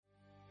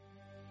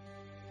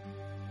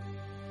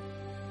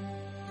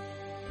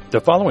The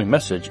following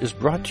message is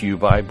brought to you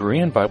by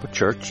Berean Bible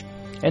Church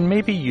and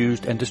may be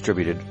used and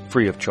distributed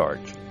free of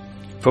charge.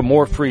 For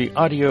more free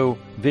audio,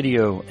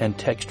 video, and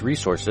text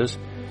resources,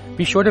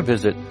 be sure to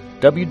visit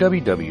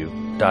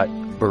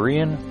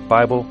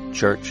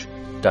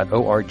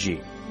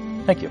www.bereanbiblechurch.org.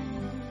 Thank you.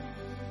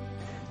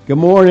 Good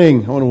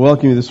morning. I want to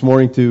welcome you this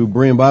morning to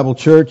Berean Bible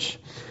Church.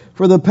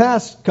 For the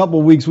past couple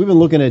of weeks, we've been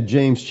looking at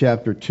James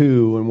chapter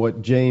 2 and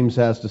what James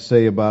has to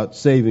say about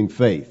saving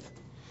faith.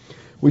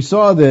 We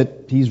saw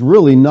that he's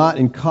really not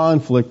in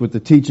conflict with the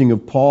teaching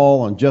of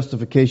Paul on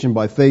justification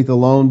by faith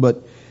alone,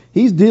 but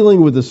he's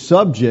dealing with a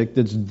subject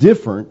that's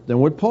different than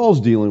what Paul's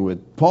dealing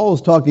with. Paul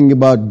is talking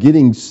about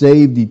getting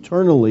saved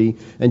eternally,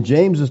 and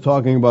James is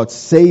talking about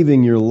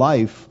saving your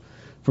life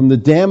from the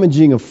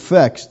damaging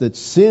effects that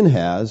sin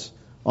has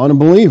on a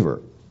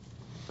believer.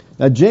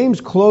 Now, James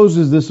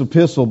closes this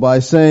epistle by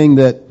saying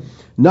that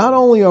not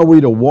only are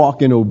we to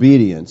walk in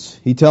obedience,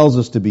 he tells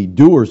us to be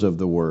doers of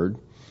the word,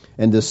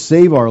 and to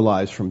save our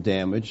lives from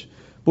damage,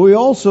 but we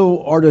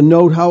also are to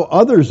note how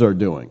others are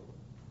doing.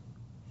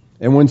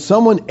 And when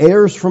someone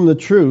errs from the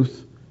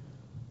truth,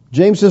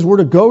 James says we're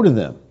to go to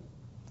them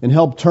and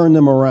help turn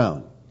them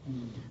around.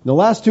 The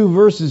last two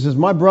verses says,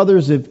 "My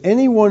brothers, if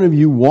any one of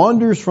you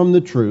wanders from the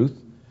truth,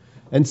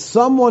 and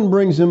someone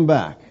brings him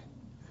back,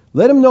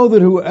 let him know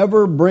that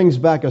whoever brings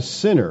back a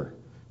sinner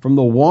from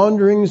the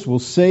wanderings will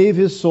save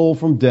his soul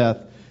from death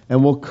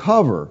and will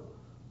cover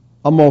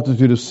a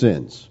multitude of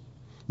sins."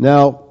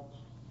 Now,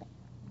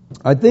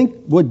 I think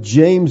what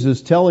James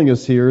is telling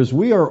us here is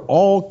we are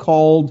all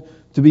called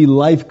to be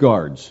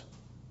lifeguards.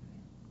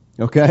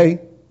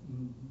 Okay?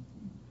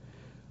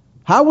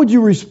 How would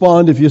you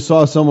respond if you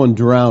saw someone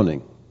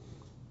drowning?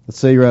 Let's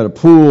say you're at a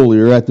pool,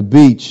 you're at the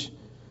beach.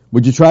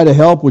 Would you try to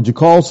help? Would you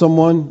call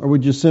someone? Or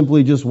would you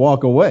simply just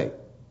walk away?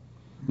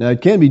 Now,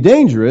 it can be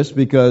dangerous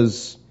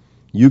because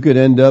you could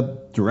end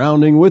up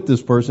drowning with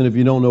this person if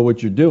you don't know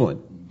what you're doing.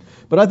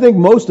 But I think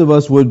most of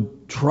us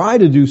would try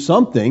to do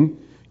something.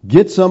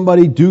 Get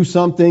somebody, do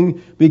something,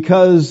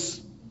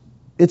 because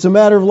it's a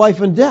matter of life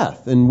and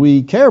death. And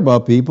we care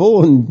about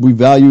people and we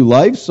value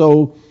life,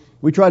 so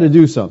we try to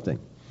do something.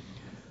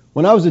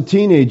 When I was a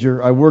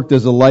teenager, I worked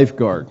as a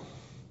lifeguard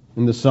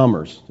in the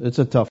summers. It's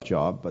a tough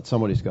job, but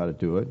somebody's got to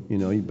do it. You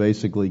know, you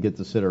basically get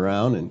to sit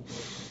around and,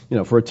 you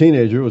know, for a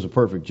teenager, it was a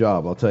perfect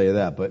job, I'll tell you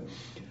that. But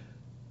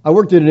I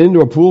worked at an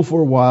indoor pool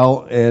for a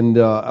while, and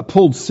I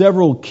pulled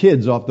several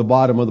kids off the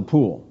bottom of the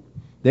pool.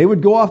 They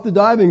would go off the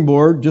diving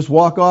board, just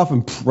walk off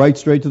and right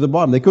straight to the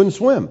bottom. They couldn't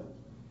swim,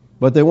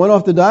 but they went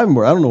off the diving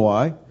board. I don't know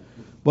why,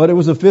 but it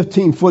was a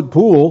 15-foot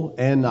pool,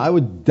 and I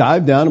would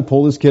dive down and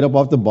pull this kid up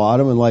off the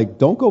bottom and like,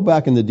 don't go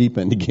back in the deep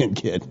end again,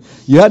 kid.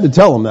 You had to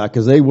tell them that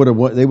because they would have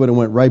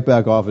went right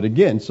back off it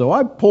again. So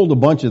I pulled a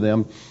bunch of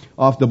them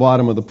off the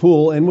bottom of the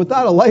pool, and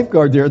without a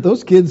lifeguard there,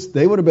 those kids,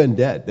 they would have been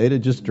dead. They'd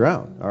have just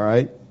drowned, all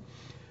right?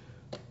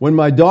 When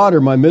my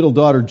middle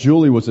daughter,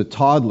 Julie, was a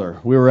toddler,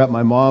 we were at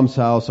my mom's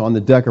house on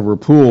the deck of her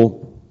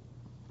pool,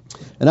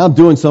 and I'm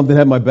doing something,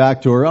 had my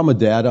back to her. I'm a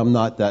dad. I'm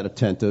not that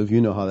attentive. You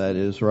know how that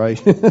is, right?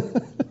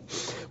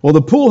 Well,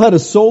 the pool had a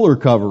solar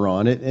cover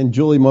on it, and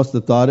Julie must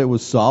have thought it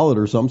was solid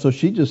or something, so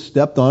she just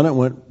stepped on it and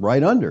went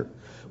right under.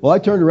 Well, I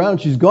turned around,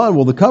 and she's gone.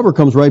 Well, the cover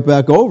comes right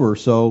back over,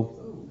 so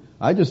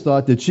I just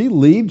thought, did she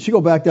leave? Did she go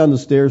back down the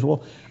stairs?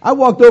 Well, I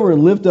walked over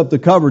and lifted up the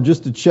cover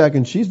just to check,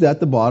 and she's at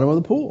the bottom of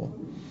the pool.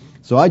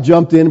 So I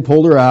jumped in,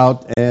 pulled her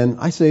out, and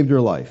I saved her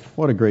life.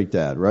 What a great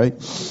dad, right?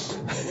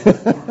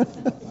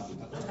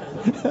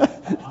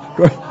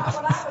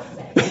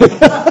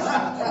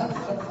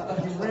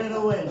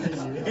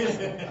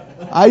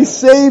 I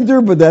saved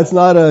her, but that's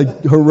not a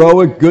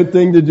heroic good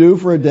thing to do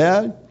for a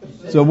dad.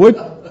 So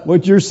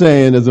what you're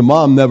saying is a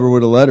mom never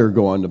would have let her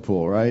go on the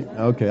pool, right?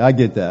 Okay, I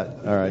get that.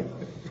 All right.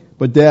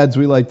 But dads,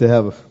 we like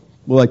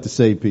to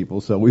save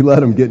people, so we let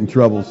them get in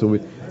trouble so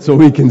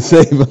we can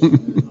save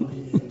them.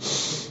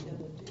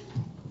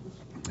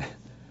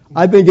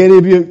 I think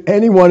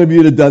any one of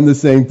you have done the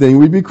same thing.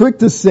 We'd be quick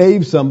to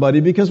save somebody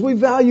because we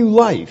value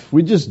life.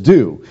 We just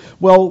do.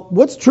 Well,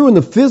 what's true in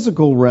the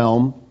physical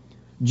realm,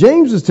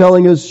 James is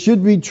telling us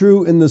should be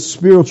true in the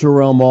spiritual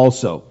realm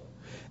also.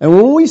 And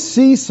when we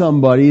see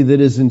somebody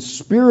that is in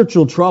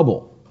spiritual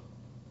trouble,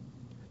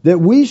 that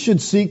we should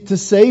seek to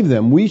save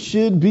them. We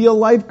should be a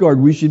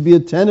lifeguard. We should be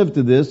attentive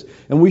to this,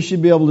 and we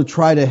should be able to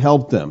try to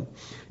help them.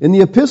 In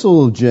the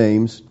epistle of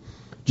James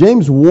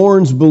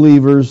warns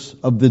believers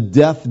of the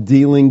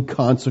death-dealing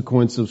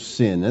consequence of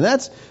sin. And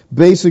that's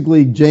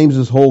basically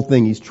James's whole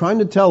thing. He's trying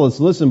to tell us,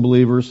 listen,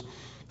 believers,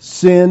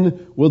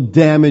 sin will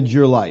damage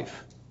your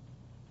life.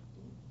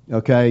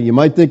 Okay? You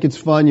might think it's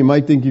fun. You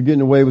might think you're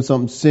getting away with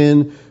something.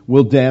 Sin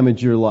will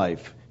damage your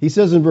life. He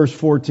says in verse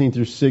 14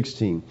 through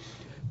 16,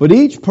 "But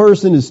each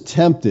person is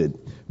tempted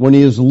when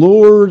he is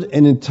lured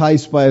and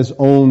enticed by his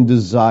own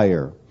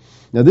desire."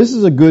 Now, this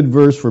is a good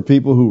verse for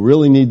people who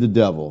really need the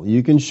devil.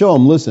 You can show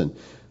them, listen,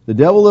 the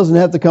devil doesn't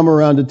have to come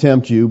around to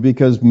tempt you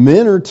because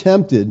men are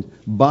tempted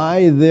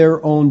by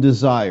their own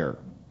desire.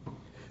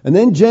 And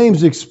then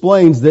James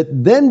explains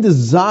that then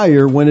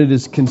desire, when it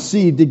is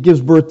conceived, it gives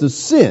birth to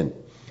sin.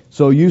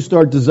 So you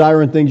start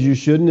desiring things you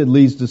shouldn't, it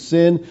leads to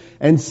sin.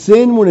 And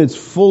sin, when it's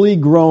fully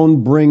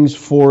grown, brings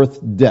forth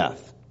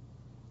death.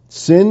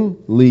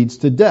 Sin leads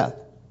to death.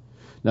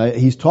 Now,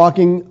 he's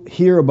talking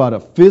here about a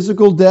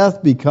physical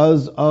death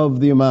because of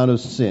the amount of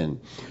sin.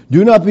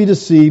 Do not be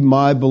deceived,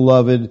 my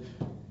beloved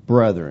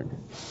brethren.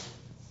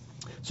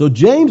 So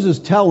James is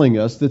telling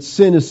us that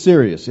sin is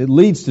serious. It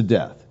leads to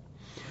death.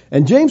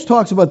 And James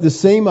talks about the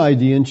same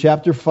idea in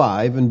chapter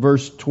 5 in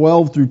verse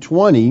 12 through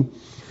 20.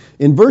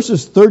 In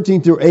verses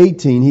 13 through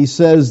 18, he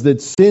says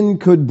that sin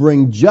could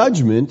bring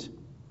judgment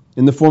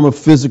in the form of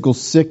physical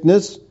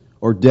sickness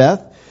or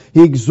death.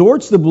 He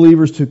exhorts the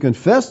believers to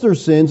confess their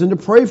sins and to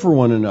pray for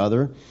one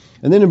another.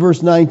 And then in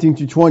verse 19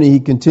 through 20, he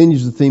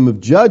continues the theme of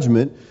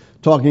judgment,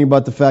 talking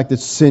about the fact that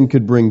sin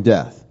could bring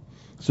death.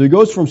 So he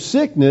goes from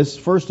sickness,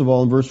 first of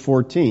all, in verse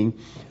 14.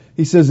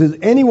 He says, is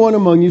anyone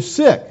among you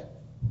sick?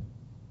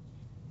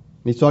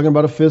 He's talking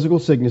about a physical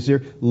sickness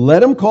here.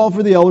 Let him call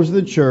for the elders of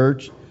the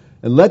church,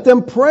 and let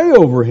them pray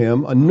over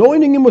him,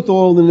 anointing him with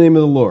oil in the name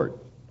of the Lord.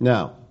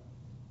 Now,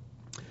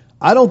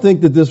 I don't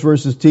think that this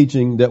verse is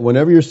teaching that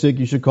whenever you're sick,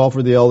 you should call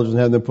for the elders and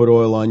have them put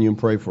oil on you and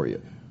pray for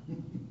you.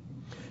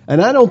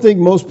 And I don't think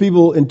most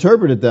people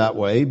interpret it that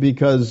way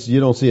because you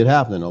don't see it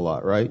happening a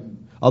lot, right?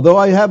 Although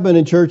I have been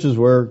in churches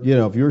where,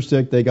 if you were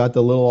sick, they got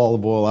the little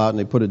olive oil out and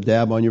they put a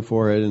dab on your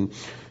forehead and,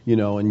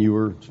 and you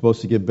were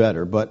supposed to get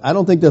better. But I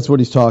don't think that's what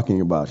he's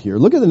talking about here.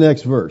 Look at the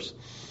next verse.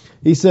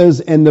 He says,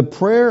 and the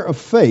prayer of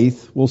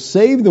faith will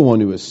save the one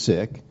who is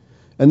sick,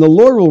 and the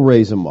Lord will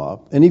raise him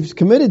up. And if he's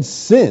committed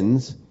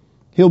sins,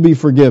 he'll be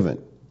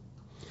forgiven.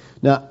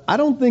 Now, I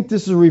don't think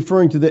this is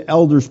referring to the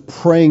elders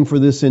praying for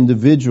this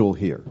individual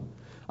here.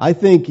 I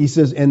think he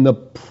says, and the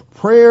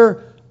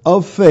prayer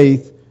of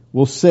faith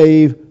will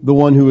save the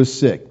one who is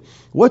sick.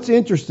 What's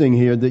interesting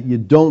here that you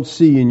don't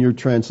see in your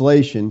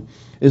translation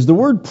is the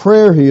word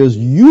prayer here is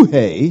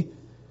euhe,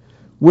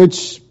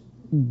 which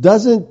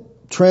doesn't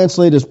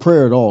translate as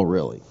prayer at all,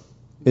 really.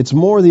 It's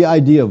more the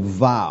idea of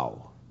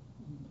vow.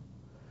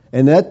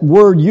 And that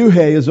word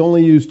euhe is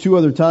only used 2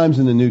 other times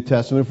in the New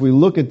Testament. If we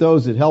look at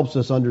those, it helps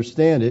us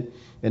understand it.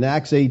 In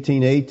Acts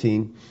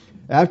 18:18,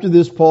 after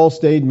this, Paul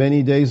stayed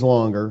many days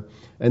longer,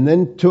 and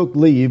then took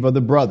leave of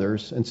the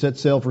brothers, and set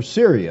sail for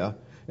Syria,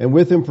 and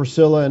with him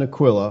Priscilla and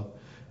Aquila.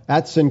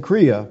 At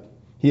Cenchrea,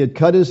 he had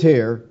cut his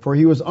hair, for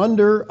he was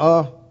under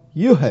a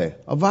euhe,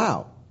 a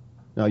vow.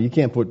 Now, you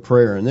can't put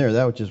prayer in there.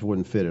 That just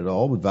wouldn't fit at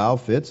all. But vow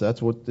fits. That's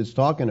what it's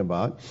talking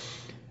about.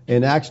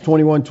 In Acts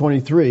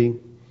 21:23,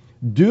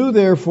 do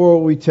therefore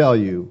what we tell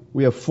you.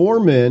 We have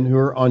 4 men who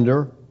are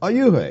under a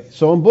euhe.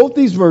 So in both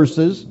these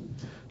verses,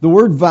 the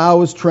word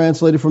vow is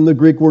translated from the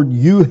Greek word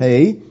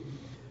euhe.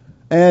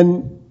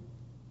 And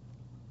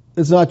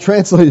it's not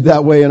translated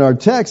that way in our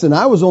text. And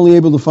I was only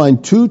able to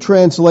find 2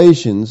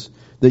 translations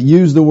that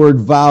use the word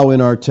vow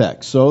in our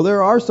text. So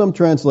there are some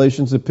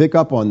translations that pick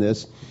up on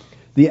this.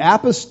 The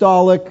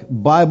Apostolic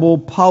Bible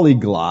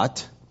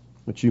Polyglot,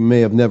 which you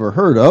may have never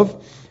heard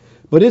of,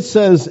 but it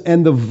says,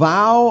 and the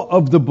vow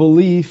of the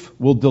belief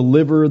will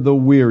deliver the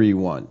weary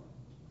one.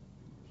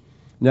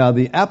 Now,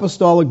 the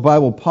Apostolic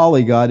Bible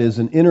Polyglot is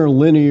an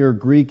interlinear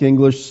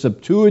Greek-English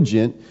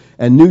Septuagint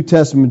and New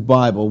Testament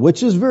Bible,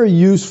 which is very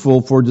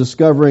useful for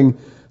discovering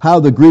how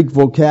the Greek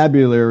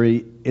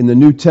vocabulary in the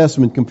New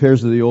Testament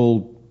compares to the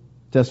Old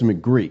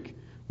Testament Greek.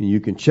 You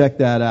can check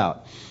that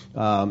out.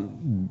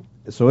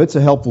 So it's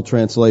a helpful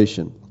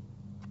translation.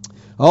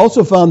 I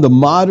also found the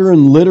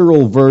Modern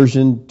Literal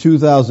Version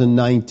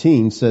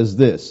 2019 says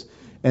this,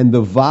 and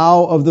the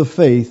vow of the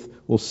faith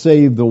will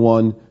save the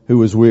one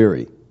who is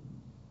weary.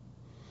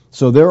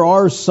 So there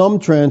are some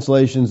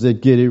translations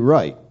that get it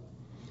right.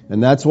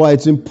 And that's why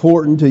it's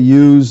important to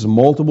use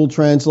multiple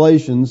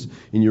translations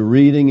in your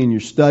reading and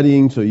your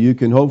studying so you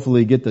can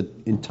hopefully get the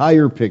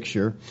entire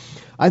picture.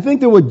 I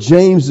think that what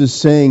James is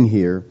saying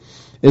here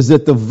is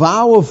that the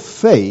vow of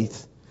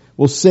faith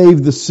will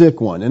save the sick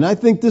one. And I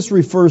think this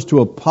refers to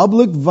a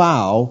public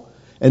vow,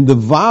 and the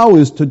vow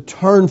is to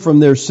turn from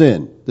their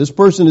sin. This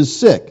person is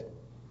sick.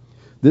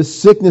 This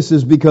sickness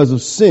is because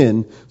of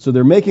sin, so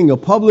they're making a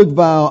public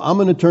vow, I'm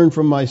going to turn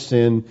from my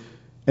sin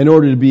in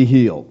order to be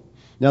healed.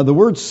 Now, the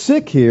word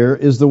sick here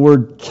is the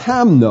word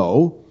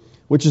kamno,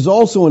 which is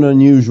also an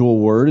unusual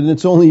word, and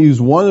it's only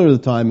used one other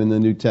time in the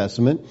New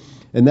Testament,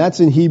 and that's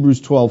in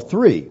Hebrews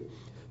 12:3.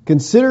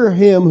 Consider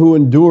him who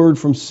endured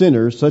from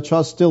sinners such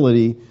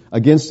hostility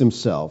against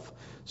himself,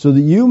 so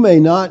that you may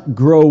not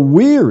grow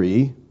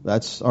weary,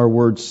 that's our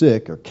word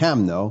sick, or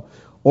kamno,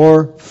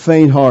 or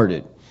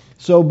faint-hearted.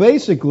 So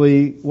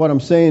basically, what I'm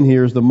saying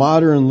here is the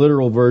Modern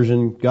Literal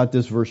Version got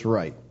this verse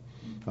right.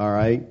 All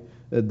right?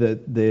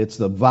 It's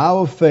the vow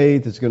of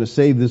faith that's going to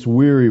save this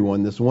weary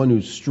one, this one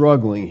who's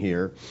struggling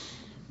here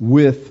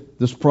with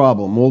this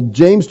problem. Well,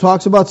 James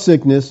talks about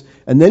sickness,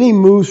 and then he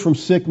moves from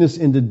sickness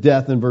into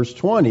death in verse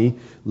 20.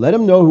 Let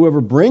him know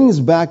whoever brings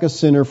back a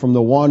sinner from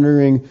the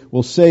wandering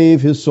will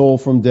save his soul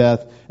from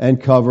death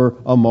and cover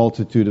a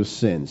multitude of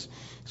sins.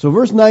 So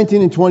verse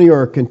 19 and 20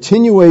 are a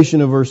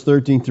continuation of verse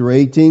 13 through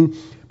 18.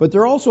 but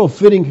they're also a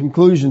fitting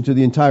conclusion to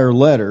the entire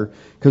letter,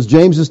 because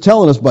James is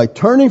telling us by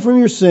turning from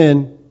your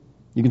sin,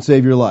 you can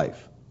save your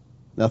life.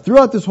 Now,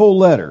 throughout this whole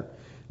letter,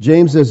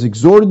 James has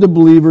exhorted the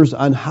believers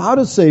on how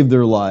to save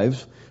their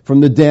lives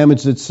from the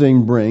damage that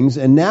sin brings,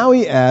 and now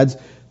he adds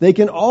they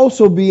can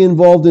also be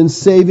involved in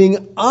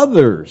saving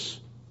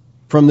others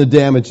from the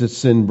damage that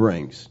sin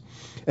brings.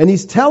 And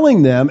he's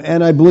telling them,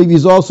 and I believe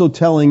he's also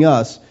telling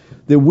us,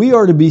 that we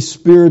are to be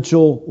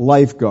spiritual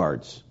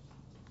lifeguards.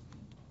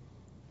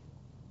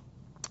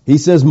 He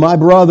says, my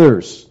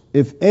brothers,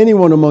 if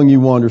anyone among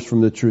you wanders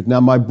from the truth. Now,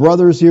 my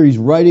brothers here, he's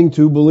writing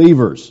to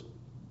believers.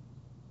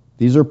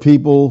 These are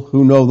people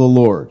who know the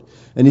Lord.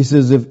 And he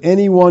says, if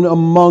anyone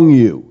among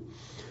you.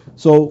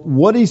 So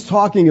what he's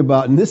talking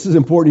about, and this is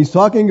important, he's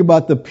talking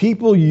about the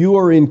people you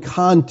are in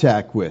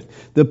contact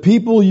with, the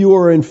people you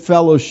are in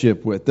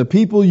fellowship with, the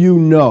people you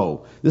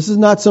know. This is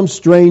not some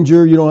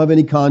stranger you don't have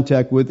any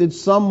contact with.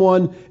 It's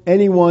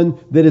anyone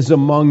that is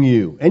among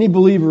you. Any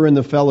believer in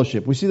the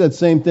fellowship. We see that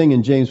same thing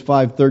in James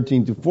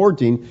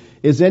 5:13-14.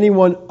 Is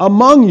anyone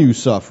among you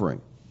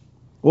suffering?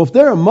 Well, if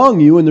they're among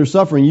you and they're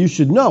suffering, you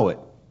should know it.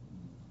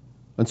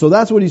 And so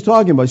that's what he's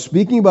talking about.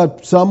 Speaking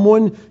about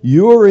someone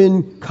you're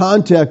in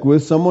contact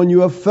with, someone you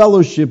have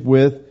fellowship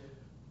with,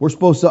 we're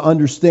supposed to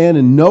understand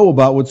and know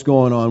about what's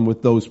going on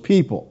with those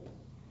people.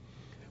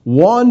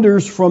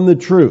 Wanders from the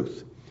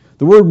truth.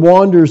 The word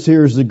wanders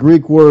here is the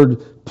Greek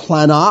word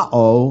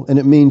planao, and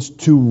it means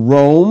to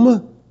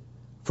roam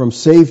from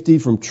safety,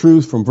 from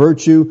truth, from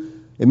virtue.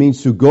 It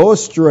means to go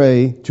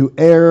astray, to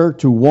err,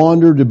 to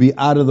wander, to be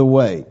out of the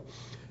way.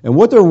 And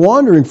what they're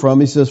wandering from,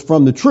 he says,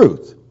 from the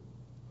truth.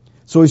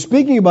 So he's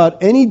speaking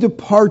about any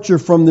departure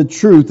from the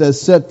truth as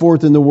set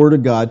forth in the Word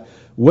of God,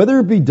 whether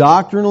it be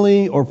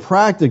doctrinally or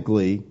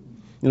practically.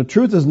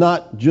 Truth is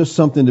not just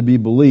something to be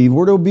believed.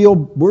 We're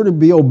to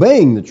be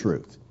obeying the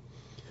truth.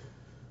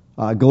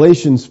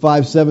 Galatians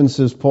 5:7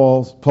 says,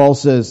 Paul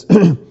says,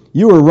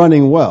 you are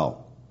running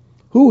well.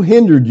 Who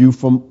hindered you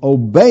from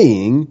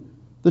obeying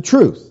the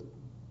truth?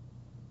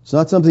 It's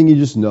not something you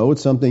just know,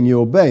 it's something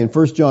you obey. And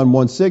 1 John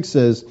 1:6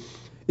 says,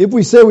 if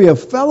we say we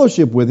have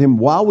fellowship with Him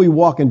while we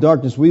walk in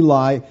darkness, we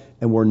lie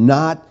and we're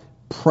not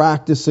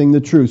practicing the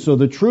truth. So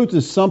the truth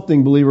is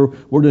something, believer,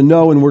 we're to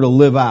know and we're to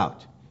live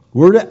out.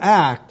 We're to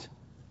act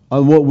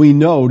on what we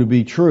know to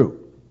be true.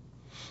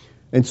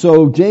 And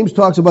so James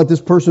talks about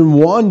this person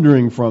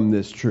wandering from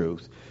this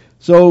truth.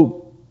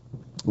 So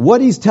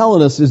what he's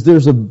telling us is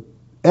there's a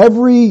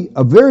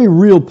very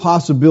real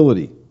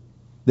possibility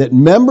that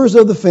members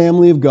of the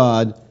family of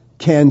God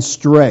can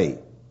stray.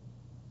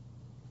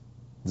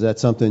 Is that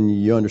something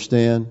you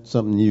understand?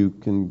 Something you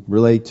can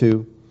relate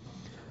to?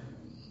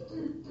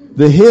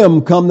 The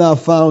hymn, Come Thou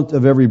Fount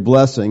of Every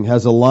Blessing,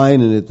 has a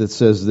line in it that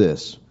says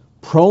this: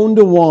 prone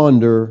to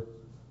wander,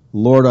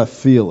 Lord, I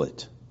feel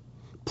it.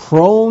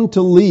 Prone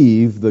to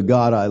leave the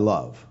God I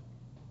love.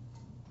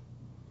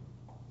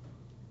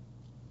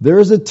 There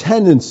is a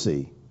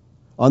tendency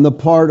on the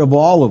part of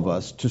all of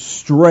us to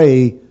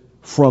stray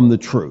from the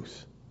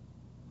truth.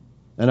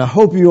 And I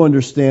hope you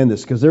understand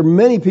this, because there are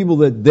many people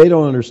that they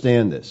don't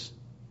understand this.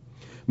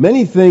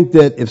 Many think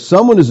that if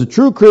someone is a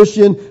true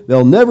Christian,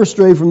 they'll never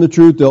stray from the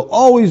truth. They'll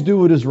always do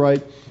what is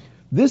right.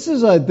 This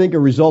is, I think, a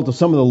result of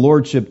some of the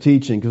Lordship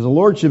teaching, because the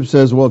Lordship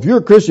says, well, if you're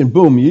a Christian,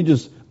 boom, you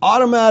just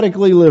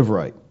automatically live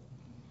right.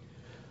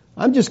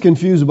 I'm just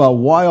confused about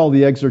why all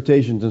the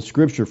exhortations in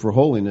Scripture for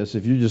holiness,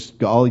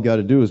 if all you got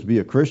to do is be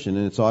a Christian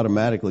and it's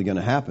automatically going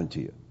to happen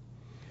to you.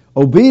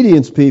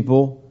 Obedience,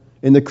 people,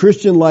 in the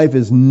Christian life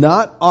is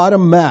not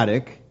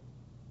automatic.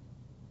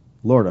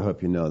 Lord, I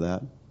hope you know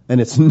that. And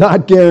it's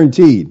not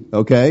guaranteed,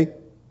 okay?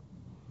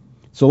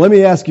 So let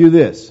me ask you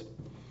this.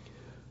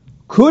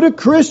 Could a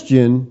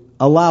Christian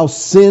allow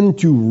sin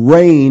to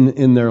reign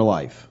in their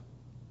life?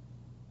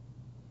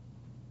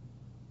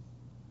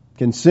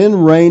 Can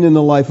sin reign in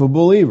the life of a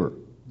believer?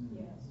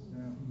 Yes.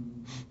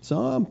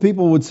 Some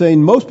people would say,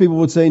 most people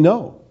would say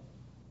no.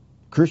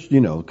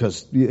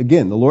 Because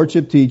again, the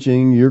Lordship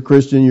teaching, you're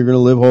Christian, you're going to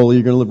live holy,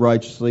 you're going to live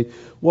righteously.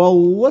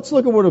 Well, let's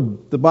look at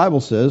what the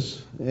Bible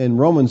says in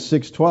Romans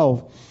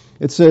 6:12.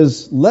 It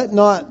says, let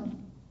not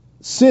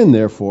sin,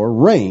 therefore,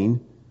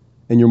 reign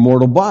in your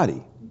mortal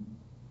body,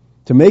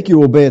 to make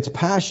you obey its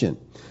passion.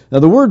 Now,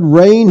 the word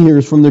reign here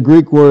is from the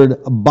Greek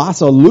word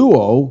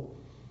basiluo,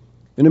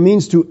 and it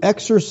means to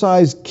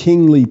exercise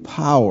kingly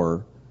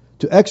power,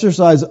 to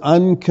exercise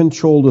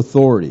uncontrolled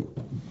authority.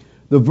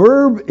 The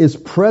verb is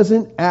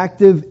present,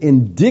 active,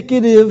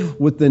 indicative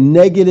with the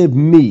negative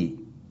me.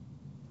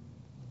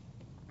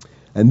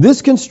 And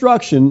this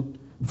construction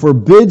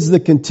forbids the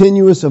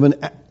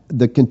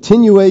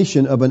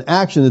continuation of an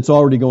action that's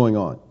already going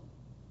on.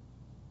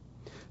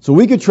 So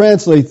we could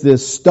translate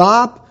this: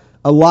 stop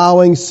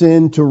allowing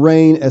sin to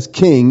reign as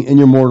king in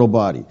your mortal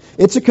body.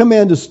 It's a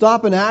command to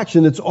stop an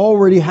action that's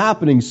already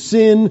happening.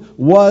 Sin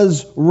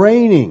was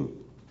reigning.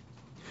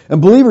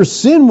 And believers,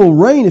 sin will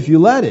reign if you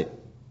let it.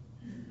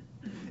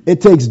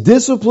 It takes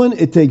discipline,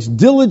 it takes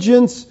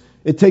diligence,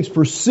 it takes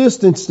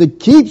persistence to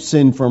keep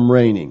sin from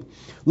reigning.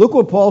 Look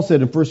what Paul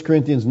said in 1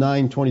 Corinthians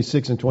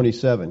 9:26 and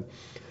 27.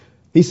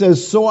 He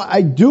says, so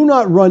I do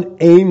not run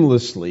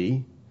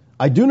aimlessly.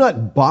 I do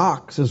not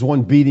box as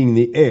one beating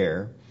the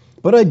air,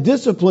 but I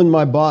discipline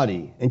my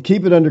body and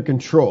keep it under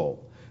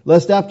control,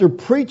 lest after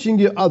preaching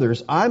to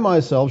others, I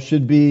myself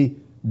should be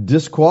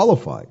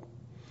disqualified.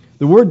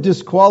 The word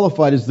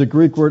disqualified is the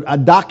Greek word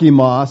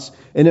adokimos,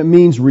 and it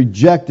means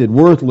rejected,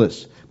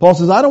 worthless. Paul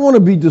says, I don't want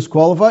to be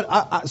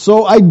disqualified,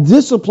 so I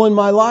discipline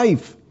my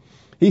life.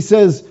 He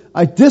says,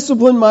 I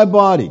discipline my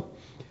body.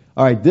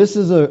 All right, this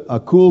is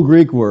a cool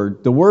Greek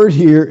word. The word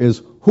here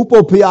is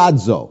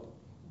hupopiazo.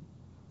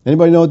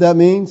 Anybody know what that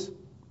means?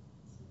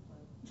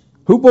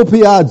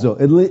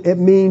 Hupopiazo. It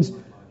means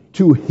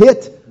to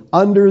hit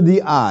under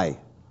the eye.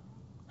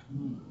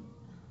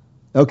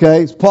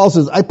 Okay? Paul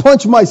says, I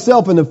punch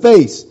myself in the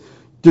face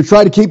to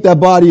try to keep that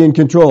body in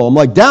control. I'm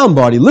like, down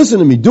body, listen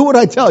to me. Do what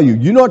I tell you.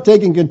 You're not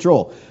taking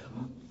control.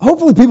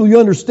 Hopefully, people, you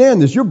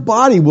understand this. Your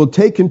body will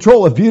take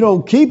control if you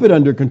don't keep it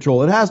under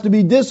control. It has to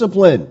be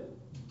disciplined.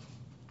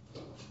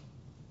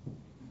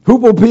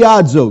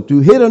 Hupopiazo, to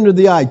hit under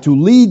the eye, to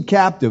lead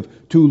captive,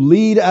 to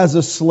lead as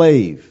a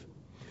slave.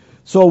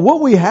 So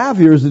what we have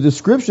here is a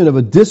description of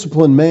a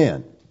disciplined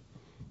man.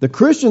 The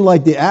Christian,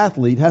 like the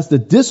athlete, has to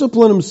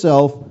discipline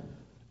himself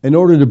in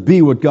order to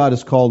be what God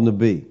has called him to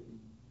be.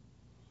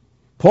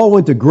 Paul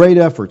went to great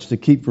efforts to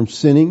keep from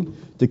sinning,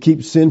 to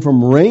keep sin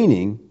from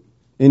reigning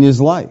in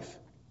his life.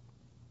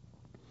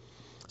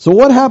 So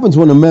what happens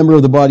when a member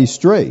of the body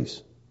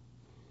strays?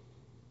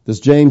 Does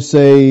James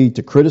say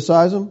to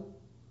criticize him?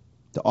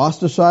 To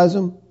ostracize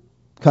him?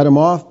 Cut him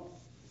off?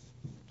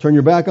 Turn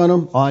your back on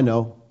him? Oh, I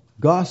know.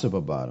 Gossip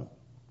about him.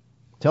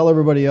 Tell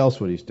everybody else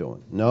what he's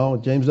doing. No,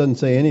 James doesn't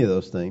say any of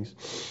those things.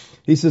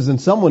 He says,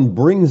 and someone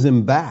brings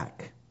him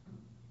back.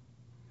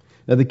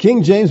 Now, the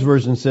King James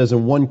Version says,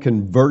 and one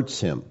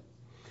converts him.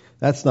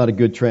 That's not a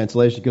good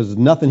translation because there's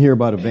nothing here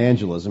about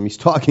evangelism. He's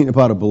talking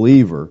about a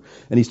believer,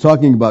 and he's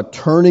talking about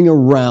turning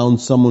around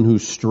someone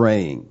who's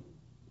straying.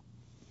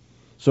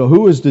 So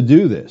who is to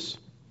do this?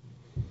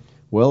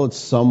 Well, it's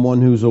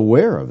someone who's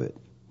aware of it.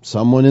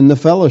 Someone in the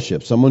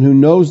fellowship. Someone who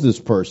knows this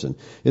person.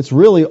 It's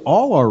really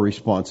all our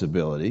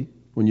responsibility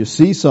when you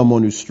see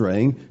someone who's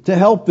straying to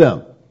help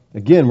them.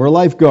 Again, we're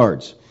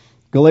lifeguards.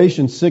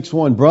 Galatians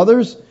 6:1.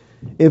 Brothers,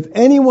 if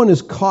anyone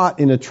is caught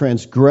in a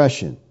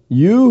transgression,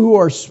 you who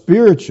are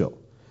spiritual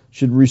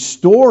should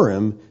restore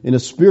him in a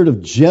spirit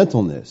of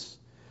gentleness.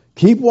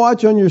 Keep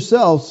watch on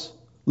yourselves,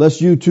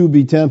 lest you too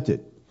be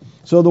tempted.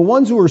 So the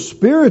ones who are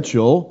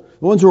spiritual,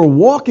 the ones who are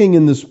walking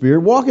in the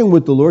Spirit, walking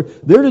with the Lord,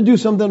 they're to do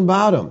something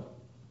about him.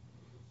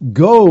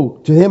 Go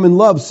to him in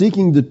love,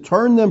 seeking to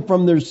turn them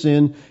from their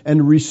sin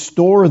and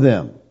restore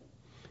them.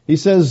 He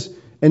says,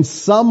 and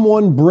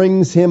someone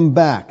brings him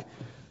back.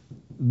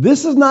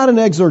 This is not an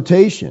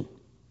exhortation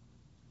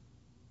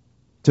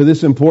to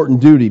this important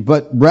duty,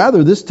 but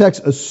rather this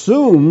text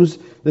assumes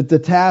that the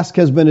task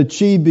has been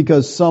achieved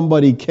because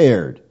somebody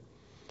cared.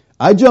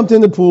 I jumped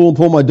in the pool and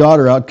pulled my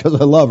daughter out because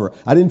I love her.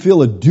 I didn't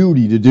feel a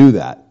duty to do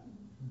that.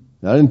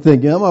 I didn't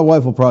think, my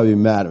wife will probably be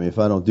mad at me if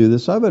I don't do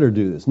this, so I better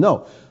do this.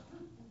 No.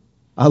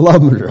 I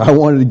love her. I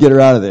wanted to get her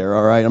out of there,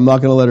 all right? I'm not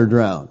going to let her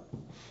drown.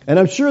 And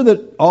I'm sure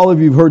that all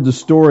of you have heard the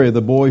story of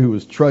the boy who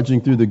was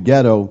trudging through the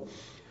ghetto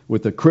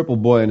with a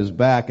crippled boy on his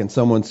back, and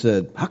someone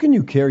said, how can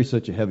you carry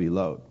such a heavy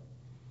load?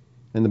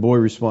 And the boy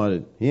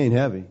responded, he ain't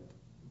heavy.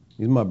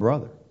 He's my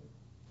brother.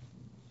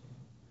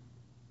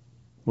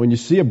 When you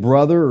see a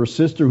brother or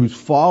sister who's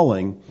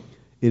falling,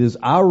 it is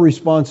our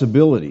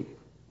responsibility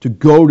to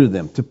go to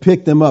them, to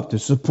pick them up, to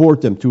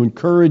support them, to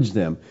encourage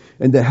them,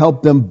 and to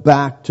help them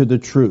back to the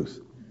truth.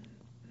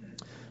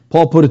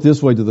 Paul put it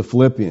this way to the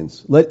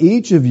Philippians, let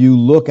each of you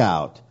look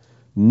out,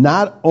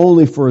 not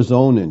only for his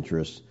own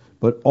interests,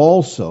 but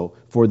also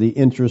for the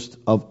interest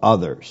of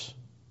others.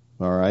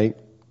 All right?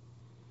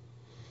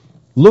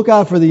 Look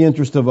out for the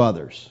interest of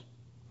others.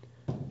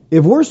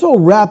 If we're so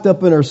wrapped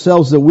up in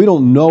ourselves that we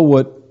don't know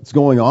what's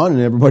going on in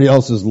everybody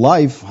else's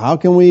life, how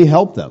can we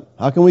help them?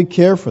 How can we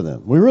care for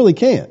them? We really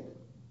can't.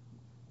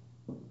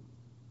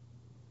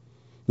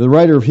 The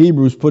writer of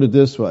Hebrews put it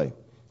this way,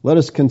 let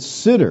us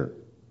consider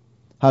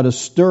how to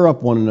stir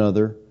up one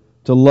another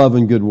to love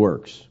and good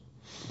works.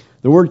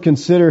 The word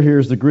consider here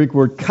is the Greek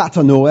word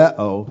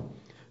katanoeo,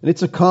 and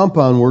it's a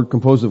compound word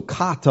composed of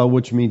kata,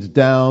 which means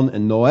down,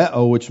 and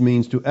noeo, which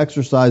means to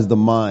exercise the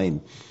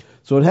mind.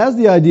 So it has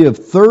the idea of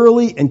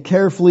thoroughly and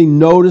carefully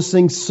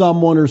noticing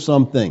someone or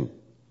something.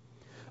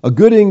 A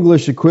good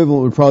English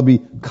equivalent would probably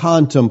be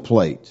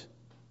contemplate.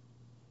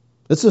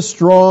 It's a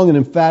strong and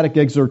emphatic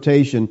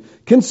exhortation.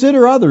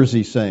 Consider others,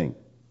 he's saying.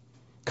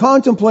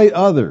 Contemplate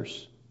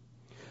others.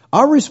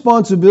 Our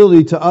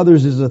responsibility to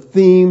others is a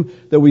theme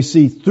that we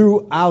see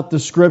throughout the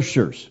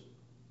Scriptures.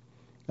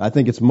 I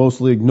think it's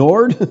mostly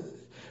ignored,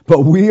 but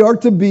we are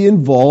to be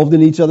involved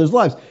in each other's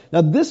lives.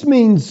 Now, this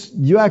means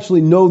you actually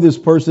know this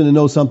person and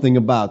know something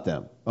about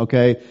them,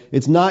 okay?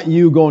 It's not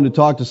you going to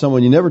talk to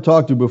someone you never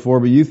talked to before,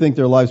 but you think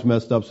their life's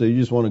messed up, so you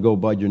just want to go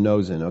bud your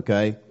nose in,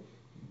 okay?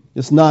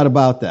 It's not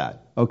about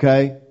that,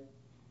 okay?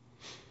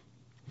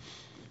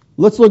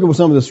 Let's look at what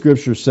some of the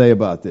scriptures say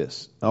about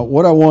this.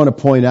 What I want to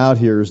point out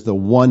here is the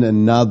one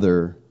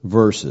another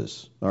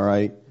verses. All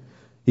right?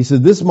 He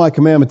said, this is my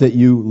commandment, that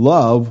you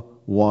love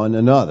one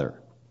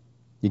another.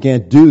 You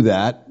can't do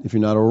that if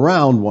you're not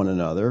around one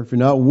another, if you're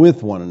not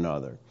with one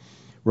another.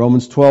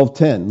 Romans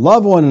 12:10,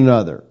 love one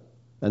another.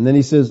 And then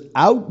he says,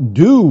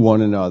 outdo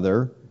one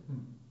another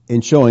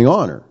in showing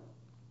honor.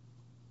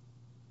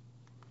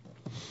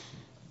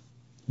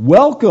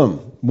 Welcome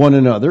one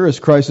another as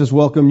Christ has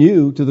welcomed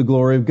you to the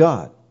glory of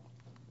God.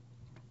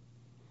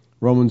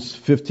 Romans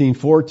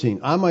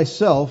 15:14, I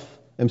myself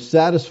am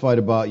satisfied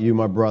about you,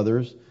 my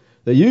brothers,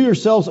 that you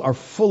yourselves are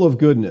full of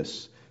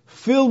goodness,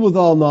 filled with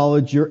all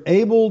knowledge, you're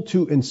able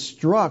to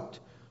instruct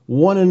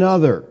one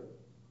another.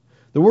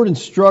 The word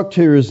instruct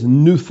here is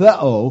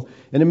nutheo,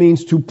 and it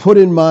means to put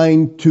in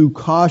mind, to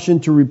caution,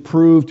 to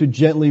reprove, to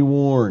gently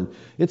warn.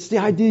 It's the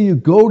idea you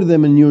go to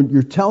them and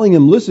you're telling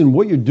them, listen,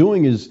 what you're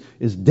doing is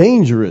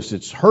dangerous,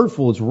 it's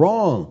hurtful, it's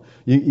wrong.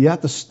 You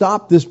have to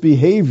stop this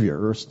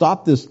behavior or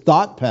stop this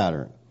thought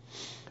pattern.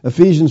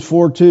 Ephesians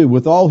 4:2,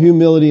 with all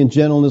humility and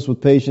gentleness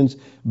with patience,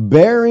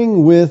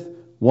 bearing with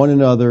one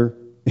another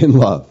in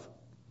love.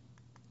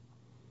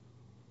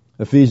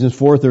 Ephesians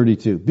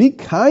 4:32, be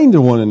kind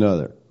to one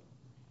another.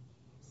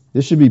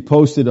 This should be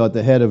posted at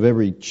the head of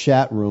every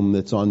chat room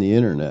that's on the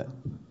internet.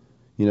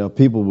 You know,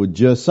 people would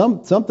just,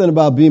 something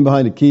about being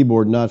behind a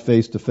keyboard, not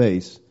face to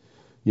face,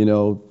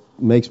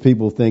 makes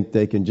people think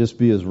they can just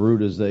be as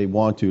rude as they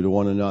want to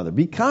one another.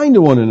 Be kind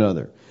to one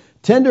another.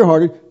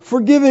 Tenderhearted,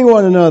 forgiving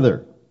one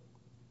another.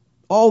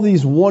 All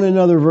these one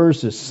another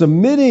verses,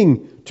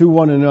 submitting to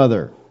one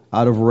another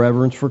out of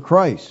reverence for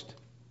Christ.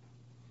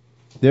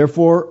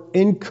 Therefore,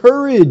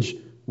 encourage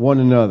one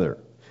another.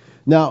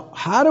 Now,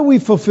 how do we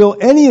fulfill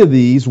any of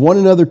these one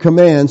another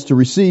commands to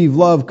receive,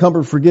 love,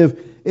 comfort, forgive,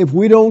 if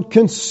we don't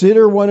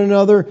consider one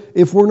another,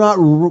 if we're not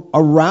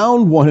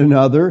around one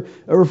another,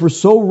 or if we're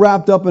so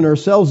wrapped up in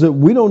ourselves that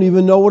we don't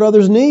even know what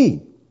others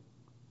need?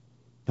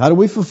 How do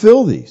we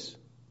fulfill these?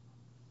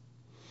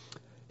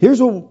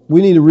 Here's what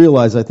we need to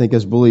realize, I think,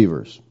 as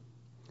believers.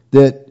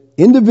 That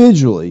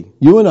individually,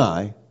 you and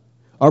I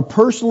are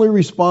personally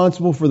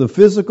responsible for the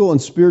physical and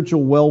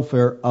spiritual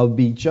welfare of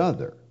each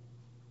other.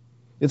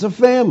 It's a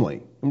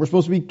family, and we're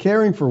supposed to be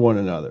caring for one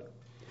another.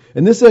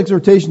 And this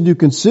exhortation to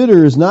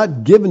consider is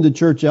not given to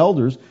church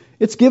elders,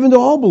 it's given to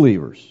all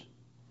believers.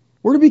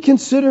 We're to be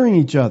considering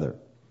each other.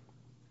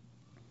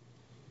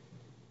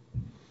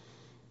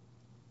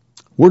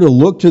 We're to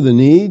look to the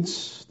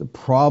needs, the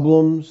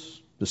problems,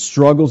 the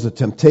struggles, the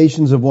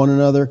temptations of one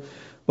another.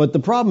 But the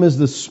problem is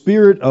the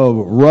spirit of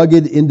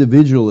rugged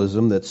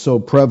individualism that's so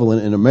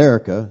prevalent in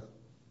America.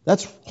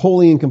 That's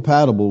wholly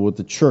incompatible with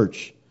the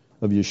church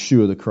of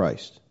Yeshua the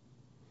Christ.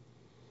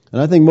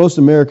 And I think most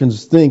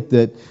Americans think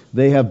that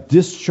they have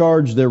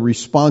discharged their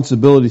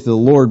responsibility to the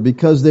Lord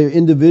because they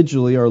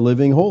individually are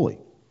living holy.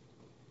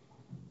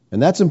 And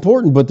that's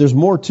important, but there's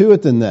more to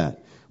it than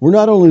that. We're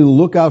not only to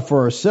look out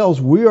for ourselves,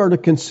 we are to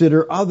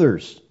consider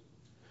others.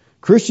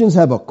 Christians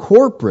have a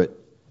corporate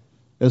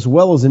as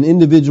well as an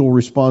individual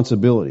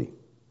responsibility.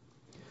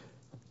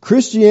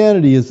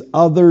 Christianity is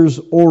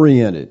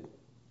others-oriented,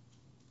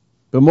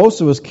 but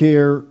most of us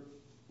care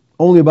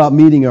only about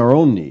meeting our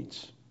own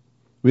needs.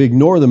 We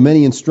ignore the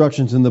many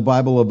instructions in the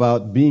Bible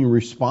about being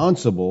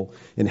responsible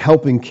and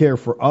helping care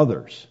for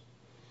others.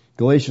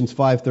 Galatians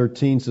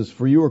 5:13 says,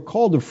 for you are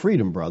called to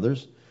freedom,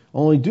 brothers.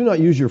 Only do not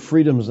use your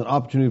freedom as an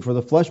opportunity for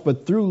the flesh,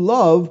 but through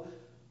love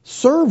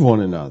serve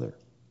one another.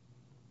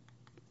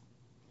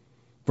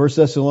 1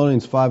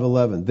 Thessalonians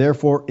 5:11,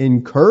 therefore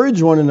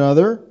encourage one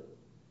another,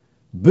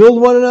 build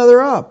one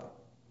another up.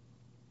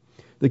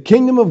 The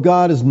kingdom of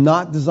God is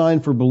not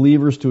designed for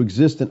believers to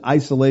exist in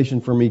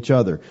isolation from each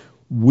other.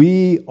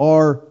 We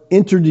are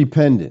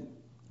interdependent.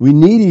 We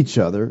need each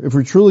other if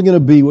we're truly going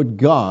to be what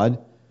God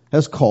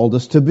has called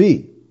us to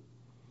be.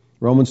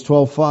 Romans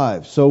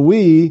 12:5, so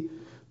we,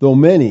 though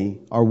many,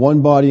 are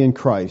one body in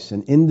Christ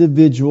and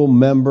individual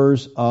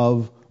members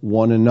of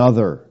one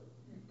another.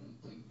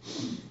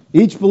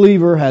 Each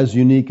believer has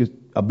unique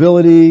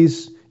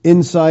abilities,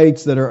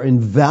 insights that are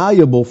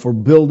invaluable for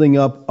building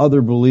up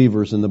other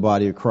believers in the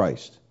body of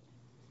Christ.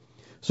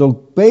 So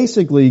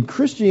basically,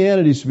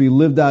 Christianity is to be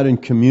lived out in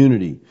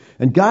community.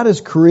 And God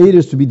has created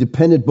us to be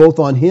dependent both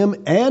on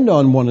Him and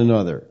on one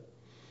another.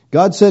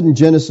 God said in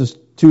Genesis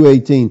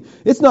 2:18,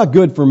 it's not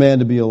good for man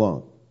to be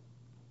alone.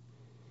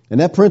 And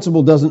that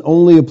principle doesn't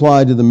only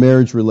apply to the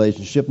marriage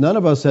relationship. None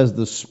of us has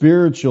the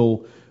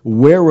spiritual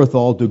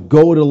wherewithal to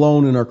go it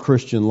alone in our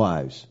Christian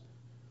lives.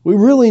 We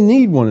really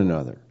need one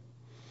another.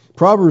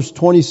 Proverbs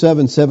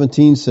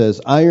 27:17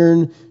 says,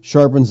 iron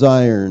sharpens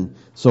iron,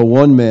 so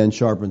one man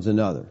sharpens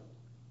another.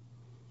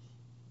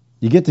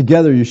 You get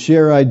together, you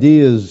share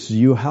ideas,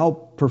 you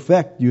help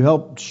perfect, you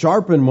help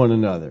sharpen one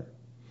another.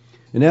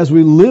 And as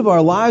we live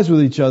our lives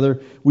with each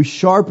other, we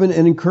sharpen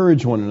and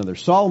encourage one another.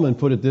 Solomon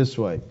put it this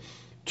way,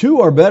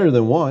 two are better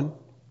than one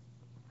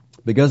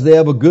because they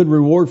have a good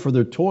reward for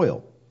their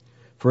toil.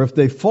 For if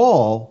they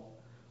fall,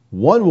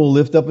 one will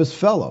lift up his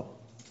fellow.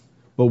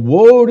 But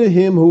woe to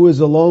him who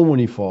is alone when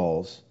he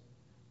falls.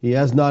 he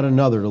has not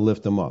another to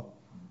lift him up.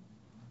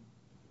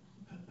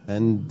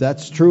 And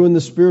that's true in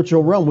the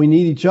spiritual realm. We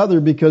need each other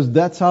because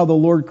that's how the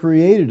Lord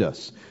created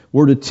us.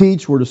 We're to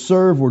teach, we're to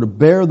serve, we're to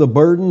bear the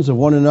burdens of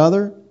one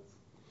another.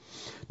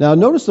 Now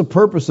notice the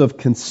purpose of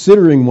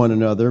considering one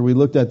another. We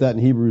looked at that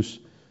in Hebrews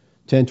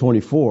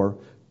 10:24.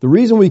 The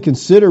reason we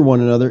consider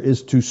one another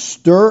is to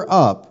stir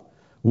up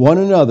one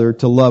another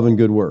to love and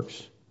good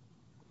works.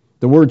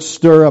 The word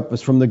stir up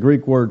is from the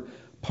Greek word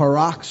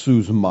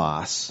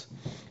paroxysmos.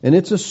 And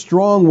it's a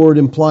strong word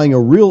implying a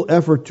real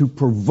effort to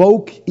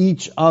provoke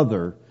each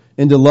other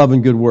into love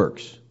and good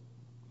works.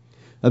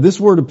 Now this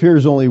word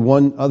appears only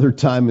one other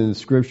time in the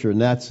Scripture,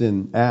 and that's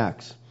in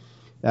Acts.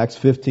 Acts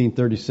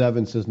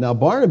 15:37 says, Now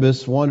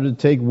Barnabas wanted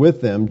to take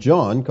with them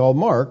John, called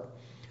Mark,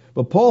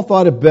 but Paul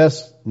thought it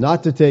best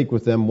not to take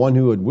with them one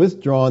who had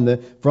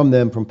withdrawn from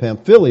them from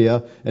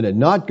Pamphylia and had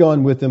not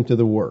gone with them to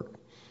the work.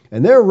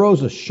 And there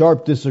arose a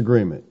sharp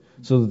disagreement,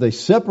 so that they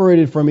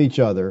separated from each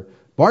other.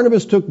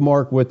 Barnabas took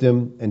Mark with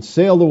him and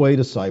sailed away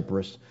to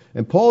Cyprus.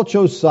 And Paul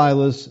chose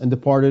Silas and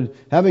departed,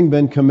 having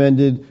been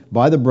commended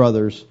by the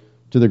brothers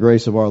to the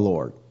grace of our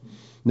Lord.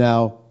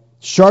 Now,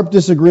 sharp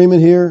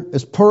disagreement here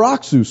is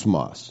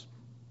paroxysmos.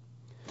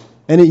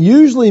 And it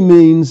usually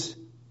means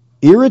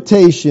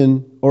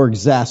irritation or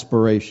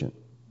exasperation.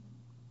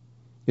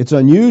 It's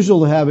unusual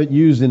to have it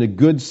used in a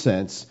good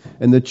sense.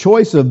 And the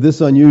choice of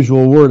this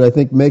unusual word, I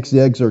think, makes the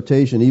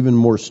exhortation even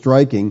more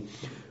striking.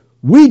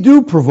 We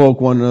do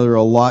provoke one another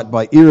a lot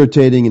by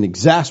irritating and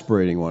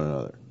exasperating one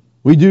another.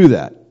 We do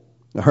that.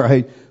 All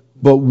right?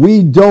 But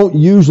we don't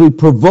usually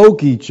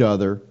provoke each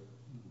other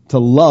to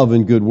love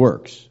and good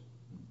works.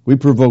 We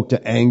provoke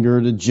to anger,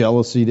 to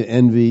jealousy, to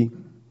envy.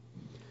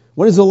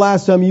 When is the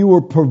last time you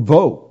were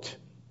provoked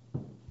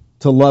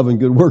to love and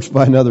good works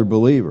by another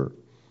believer?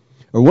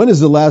 Or when is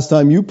the last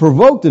time you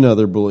provoked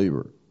another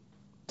believer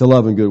to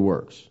love and good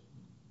works?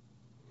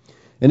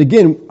 And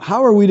again,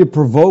 how are we to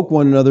provoke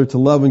one another to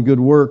love and good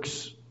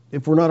works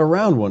if we're not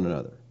around one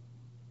another?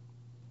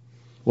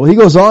 Well, he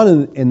goes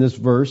on in this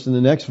verse, in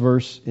the next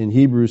verse in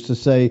Hebrews, to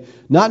say,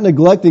 not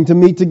neglecting to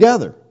meet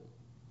together.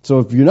 So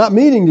if you're not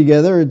meeting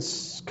together,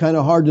 it's kind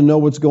of hard to know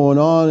what's going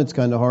on. It's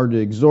kind of hard to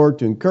exhort,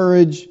 to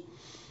encourage.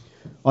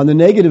 On the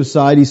negative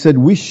side, he said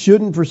we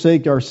shouldn't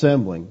forsake our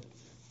assembling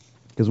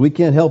because we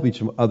can't help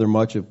each other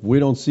much if we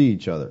don't see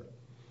each other.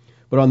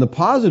 But on the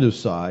positive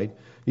side,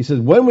 he says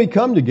when we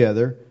come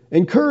together,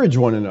 encourage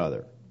one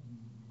another.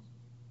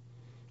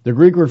 The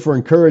Greek word for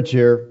encourage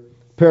here,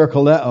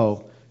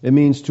 parakaleo, it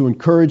means to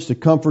encourage, to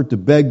comfort, to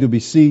beg, to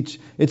beseech.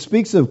 It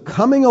speaks of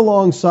coming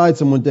alongside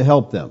someone to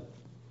help them.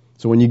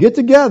 So when you get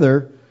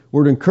together,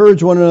 we're to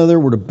encourage one another,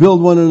 we're to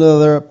build one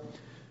another up.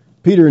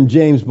 Peter and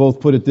James both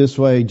put it this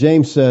way.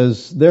 James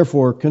says,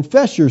 therefore,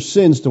 confess your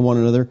sins to one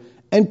another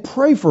and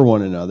pray for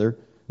one another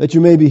that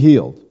you may be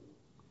healed.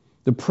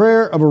 The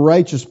prayer of a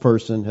righteous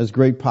person has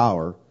great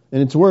power,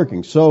 and it's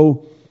working.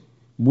 So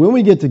when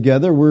we get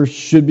together, we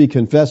should be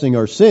confessing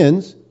our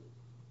sins.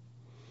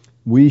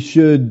 We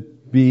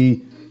should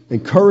be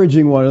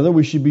encouraging one another.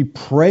 We should be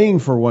praying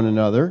for one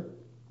another.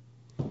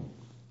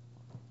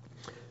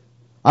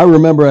 I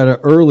remember at an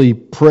early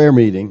prayer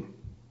meeting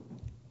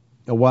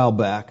a while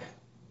back,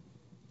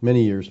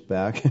 many years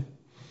back,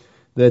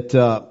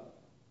 that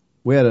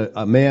we had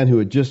a man who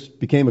had just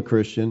became a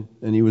Christian,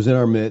 and he was in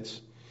our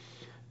midst.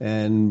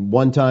 And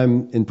one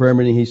time in prayer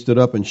meeting, he stood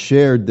up and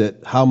shared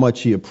that how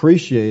much he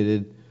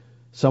appreciated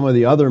some of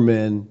the other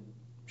men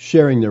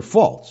sharing their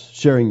faults,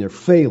 sharing their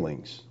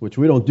failings, which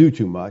we don't do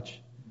too much.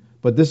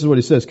 But this is what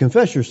he says,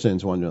 confess your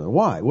sins one to another.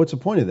 Why? What's the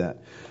point of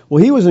that?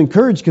 Well, he was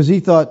encouraged because he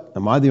thought,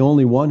 am I the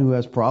only one who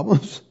has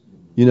problems?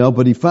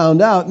 But he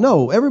found out,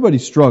 no, everybody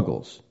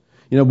struggles.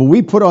 But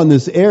we put on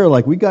this air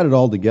like we got it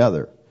all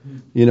together.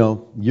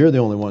 You're the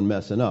only one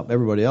messing up.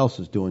 Everybody else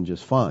is doing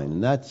just fine.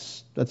 And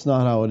that's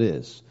not how it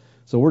is.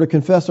 So we're to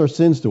confess our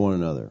sins to one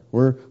another.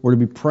 We're to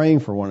be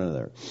praying for one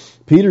another.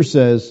 Peter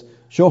says,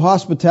 show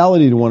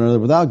hospitality to one another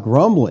without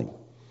grumbling.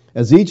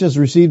 As each has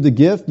received a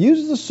gift,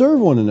 use it to serve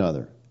one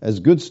another as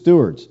good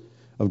stewards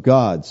of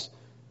God's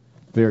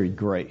varied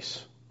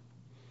grace.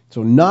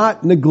 So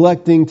not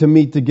neglecting to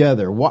meet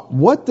together.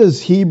 What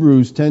does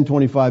Hebrews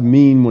 10:25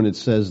 mean when it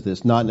says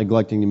this, not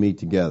neglecting to meet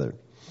together?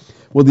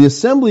 Well, the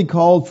assembly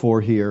called for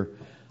here,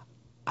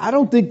 I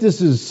don't think this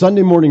is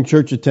Sunday morning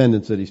church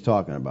attendance that he's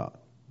talking about.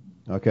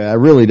 Okay, I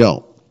really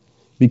don't.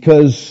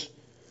 Because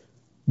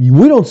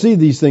we don't see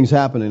these things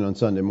happening on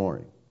Sunday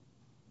morning.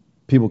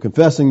 People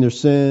confessing their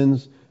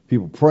sins,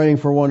 people praying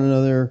for one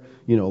another,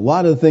 a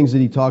lot of the things that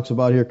he talks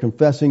about here,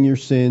 confessing your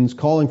sins,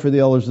 calling for the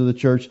elders of the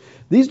church,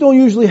 these don't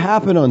usually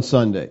happen on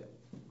Sunday.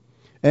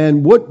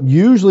 And what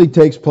usually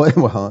takes place,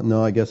 well,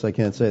 no, I guess I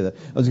can't say that.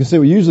 I was going to say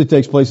what usually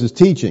takes place is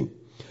teaching.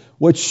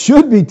 What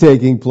should be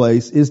taking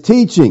place is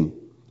teaching.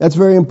 That's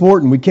very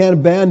important. We can't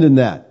abandon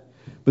that.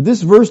 But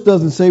this verse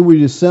doesn't say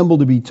we assemble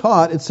to be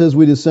taught. It says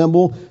we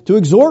assemble to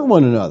exhort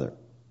one another.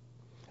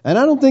 And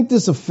I don't think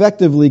this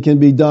effectively can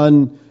be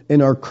done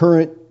in our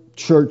current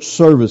church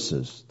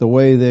services, the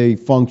way they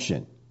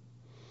function.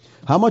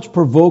 How much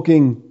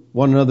provoking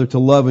one another to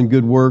love and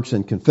good works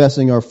and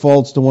confessing our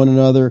faults to one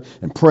another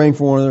and praying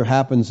for one another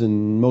happens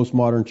in most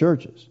modern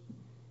churches.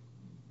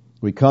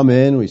 We come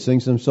in, we sing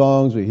some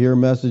songs, we hear a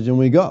message, and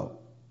we go.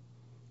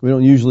 We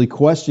don't usually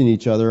question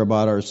each other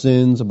about our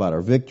sins, about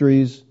our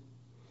victories.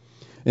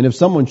 And if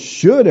someone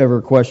should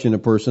ever question a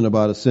person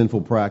about a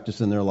sinful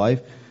practice in their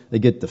life, they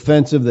get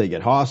defensive, they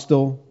get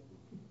hostile.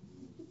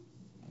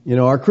 You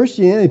know, our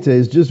Christianity today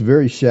is just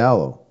very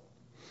shallow.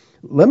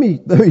 Let me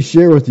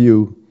share with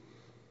you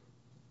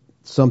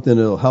something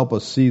that will help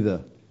us see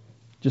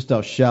just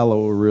how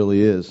shallow it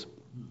really is.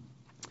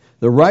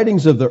 The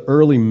writings of the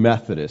early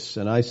Methodists,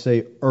 and I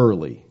say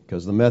early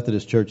because the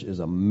Methodist Church is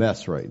a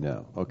mess right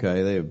now,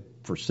 okay? They have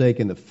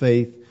forsaken the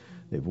faith.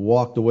 They've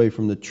walked away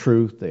from the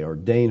truth. They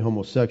ordain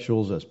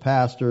homosexuals as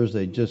pastors.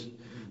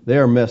 They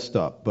are messed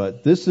up.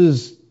 But this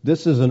is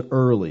an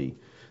early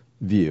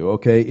view,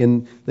 okay?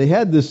 And they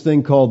had this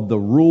thing called the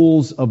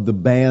Rules of the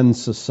Band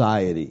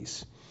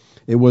Societies.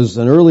 It was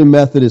an early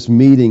Methodist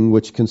meeting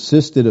which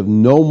consisted of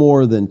no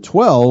more than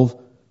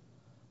 12,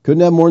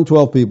 couldn't have more than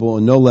 12 people,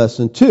 and no less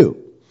than 2.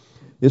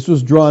 This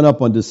was drawn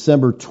up on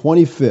December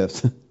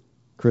 25th,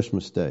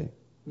 Christmas Day,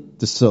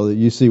 just so that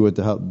you see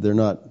how they're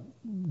not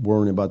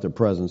worrying about their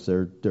presence,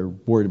 they're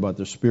worried about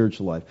their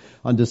spiritual life.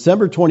 On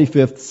December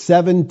 25th,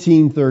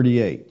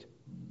 1738,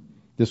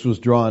 this was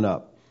drawn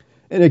up.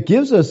 And it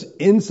gives us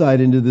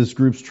insight into this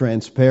group's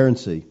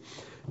transparency.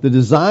 The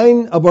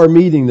design of our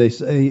meeting, they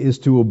say, is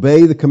to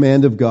obey the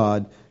command of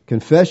God,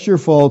 confess your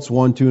faults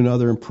one to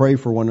another, and pray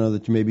for one another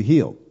that you may be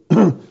healed.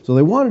 So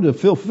they wanted to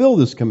fulfill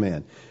this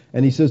command.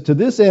 And he says, to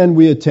this end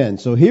we attend.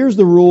 So here's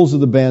the rules of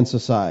the band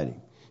society.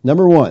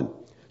 Number 1,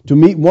 to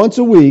meet once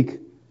a week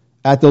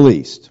at the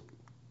least.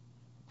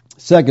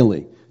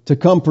 Secondly, to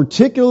come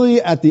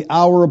particularly at the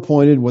hour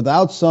appointed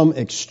without some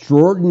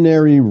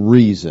extraordinary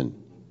reason.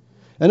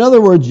 In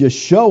other words, you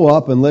show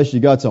up unless you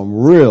got some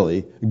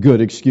really good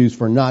excuse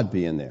for not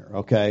being there,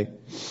 okay?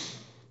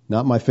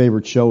 Not my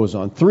favorite show is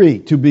on. 3,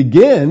 to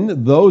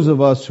begin, those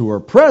of us who are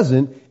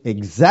present,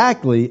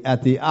 exactly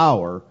at the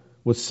hour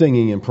with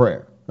singing and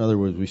prayer. In other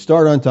words, we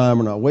start on time,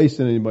 we're not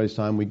wasting anybody's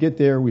time. We get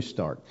there, we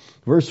start.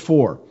 Verse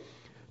 4,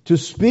 to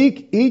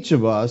speak each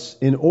of us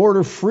in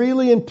order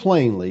freely and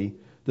plainly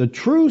the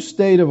true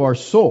state of our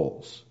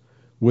souls,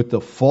 with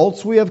the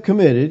faults we have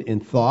committed in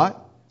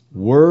thought,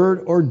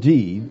 word, or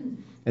deed,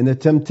 and the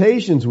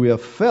temptations we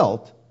have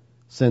felt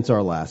since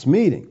our last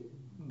meeting.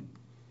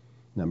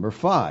 Number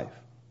 5,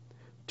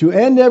 to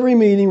end every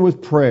meeting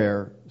with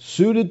prayer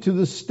suited to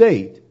the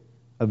state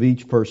of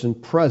each person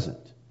present.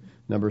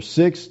 Number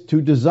 6,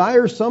 to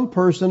desire some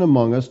person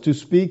among us to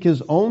speak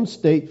his own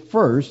state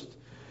first,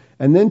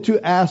 and then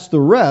to ask the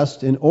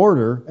rest in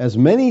order as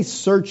many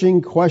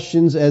searching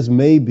questions as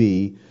may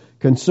be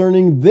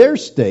concerning their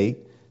state,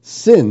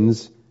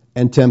 sins,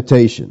 and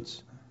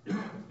temptations.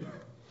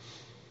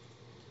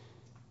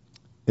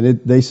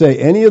 And they say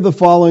any of the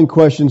following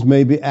questions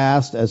may be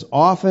asked as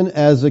often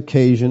as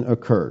occasion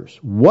occurs.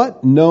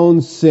 What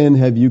known sin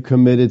have you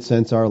committed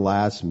since our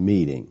last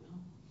meeting?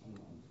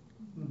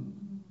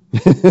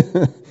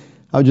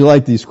 How would you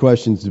like these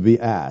questions to be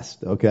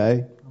asked,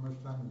 okay?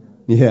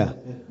 Yeah.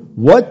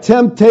 What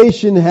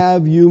temptation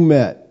have you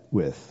met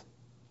with?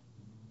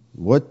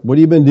 What have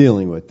you been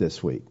dealing with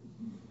this week?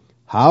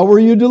 How were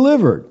you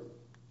delivered?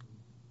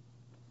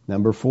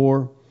 Number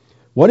 4,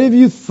 what have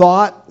you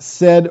thought,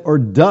 said, or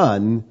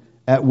done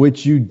at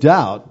which you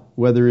doubt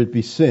whether it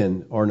be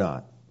sin or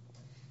not?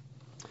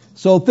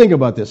 So think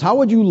about this. How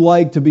would you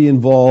like to be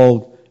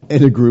involved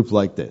in a group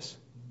like this?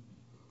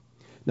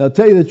 Now, to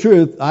tell you the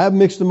truth, I have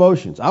mixed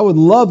emotions. I would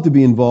love to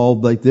be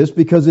involved like this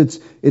because it's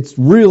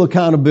real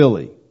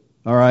accountability,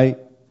 all right?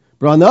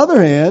 But on the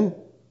other hand,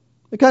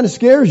 it kind of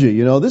scares you.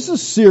 You know, this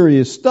is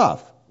serious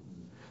stuff.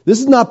 This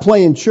is not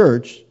playing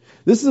church.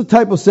 This is the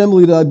type of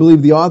assembly that I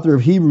believe the author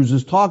of Hebrews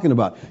is talking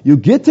about. You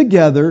get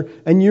together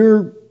and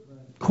you're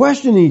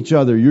questioning each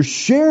other. You're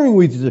sharing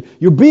with each other.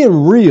 You're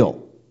being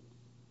real.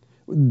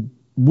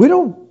 We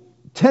don't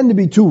tend to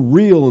be too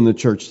real in the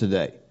church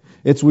today.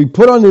 We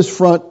put on this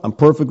front, I'm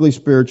perfectly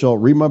spiritual,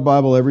 read my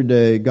Bible every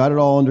day, got it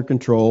all under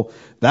control.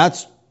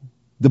 That's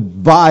the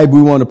vibe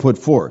we want to put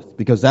forth,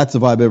 because that's the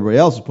vibe everybody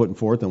else is putting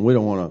forth, and we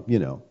don't want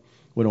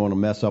to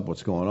mess up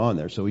what's going on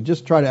there. So we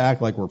just try to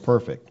act like we're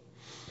perfect.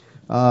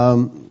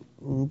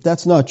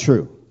 That's not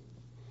true.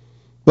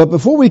 But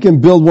before we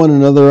can build one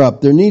another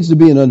up, there needs to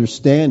be an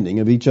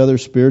understanding of each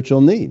other's spiritual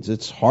needs.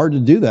 It's hard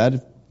to do that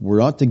if we're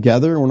not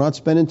together and we're not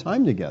spending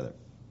time together.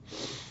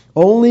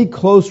 Only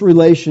close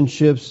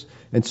relationships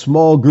and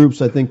small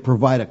groups, I think,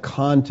 provide a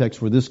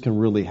context where this can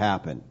really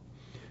happen.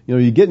 You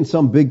know, you get in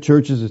some big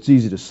churches, it's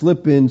easy to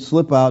slip in,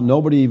 slip out,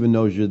 nobody even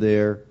knows you're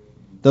there.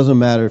 Doesn't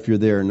matter if you're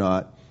there or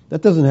not.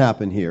 That doesn't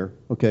happen here,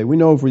 okay? We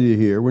know if you're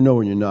here, we know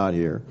when you're not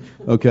here,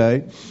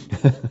 okay?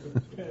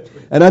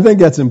 And I think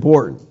that's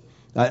important.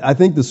 I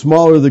think the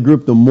smaller the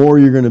group, the more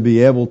you're going to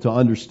be able to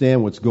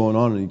understand what's going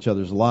on in each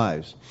other's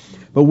lives.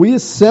 But we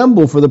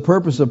assemble for the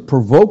purpose of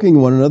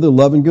provoking one another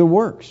love and good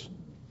works.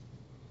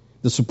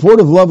 The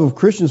supportive love of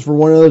Christians for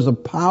one another is a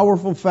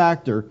powerful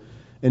factor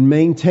and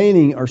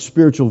maintaining our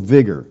spiritual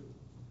vigor.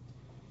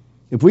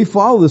 If we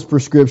follow this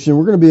prescription,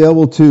 we're going to be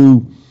able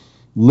to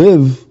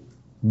live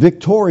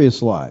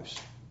victorious lives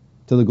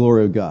to the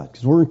glory of God.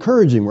 Because we're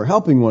encouraging, we're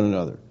helping one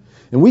another.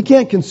 And we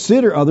can't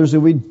consider others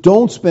if we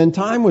don't spend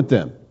time with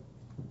them.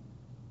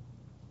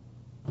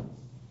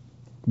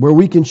 Where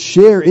we can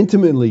share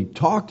intimately,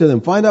 talk to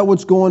them, find out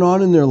what's going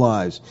on in their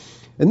lives.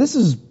 And this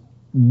is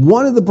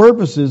one of the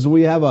purposes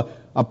we have a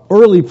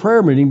early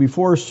prayer meeting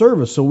before a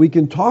service, so we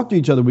can talk to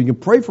each other, we can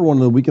pray for one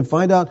another, we can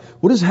find out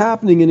what is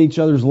happening in each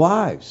other's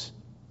lives.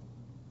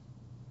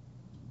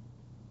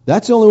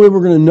 That's the only way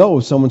we're going to know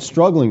if someone's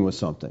struggling with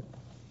something.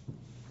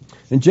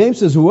 And James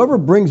says, whoever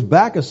brings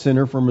back a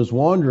sinner from his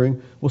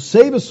wandering will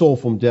save a soul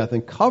from death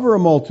and cover a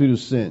multitude of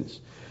sins.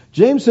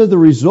 James says the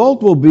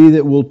result will be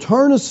that we'll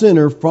turn a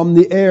sinner from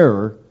the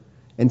error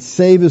and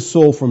save his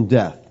soul from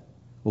death.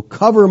 We'll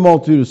cover a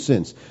multitude of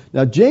sins.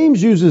 Now,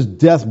 James uses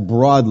death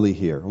broadly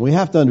here, and we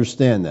have to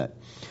understand that.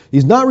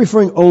 He's not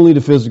referring only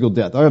to physical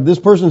death. All right, if this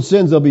person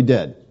sins, they'll be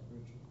dead.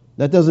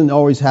 That doesn't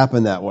always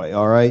happen that way,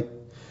 all right?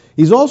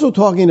 He's also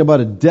talking about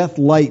a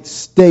death-like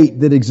state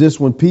that exists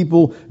when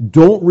people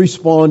don't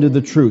respond to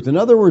the truth. In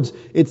other words,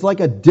 it's like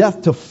a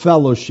death to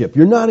fellowship.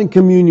 You're not in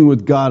communion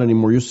with God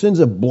anymore. Your sins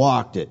have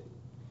blocked it.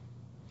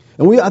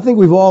 And I think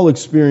we've all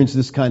experienced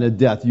this kind of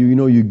death.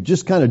 You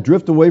just kind of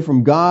drift away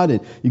from God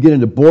and you get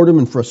into boredom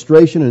and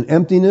frustration and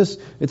emptiness.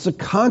 It's a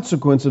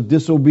consequence of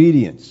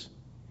disobedience.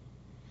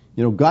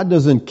 God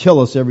doesn't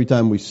kill us every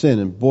time we sin,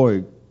 and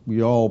boy,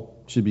 we all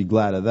should be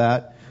glad of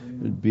that.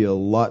 There'd be a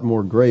lot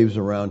more graves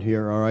around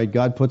here, all right?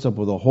 God puts up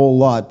with a whole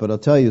lot, but I'll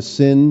tell you,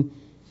 sin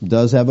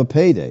does have a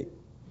pay date.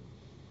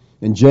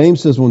 And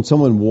James says when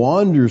someone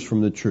wanders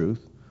from the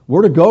truth,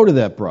 we're to go to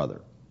that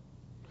brother.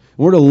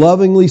 We're to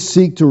lovingly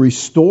seek to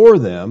restore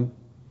them,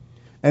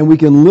 and we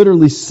can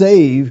literally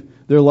save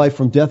their life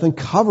from death and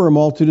cover a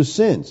multitude of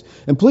sins.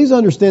 And please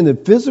understand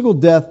that physical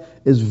death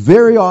is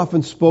very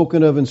often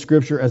spoken of in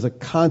Scripture as a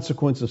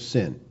consequence of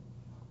sin.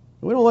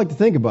 We don't like to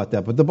think about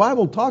that, but the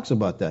Bible talks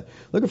about that.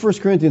 Look at 1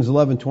 Corinthians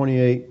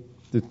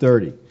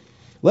 11:28-30.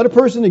 Let a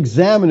person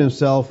examine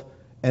himself,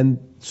 and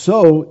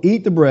so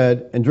eat the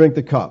bread and drink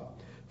the cup.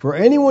 For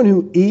anyone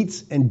who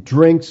eats and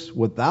drinks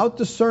without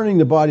discerning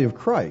the body of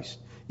Christ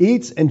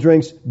eats and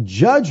drinks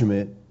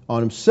judgment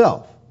on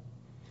himself.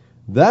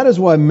 That is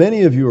why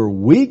many of you are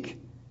weak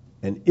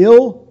and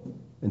ill,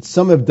 and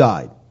some have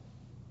died.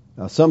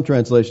 Now, some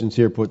translations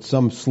here put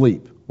some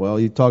sleep. Well,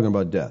 you're talking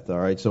about death, all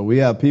right? So we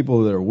have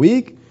people that are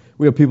weak,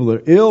 we have people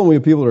that are ill, and we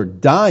have people that are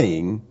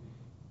dying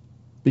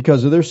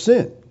because of their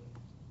sin.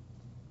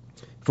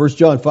 1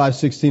 John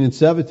 5:16 and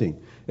 17.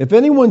 If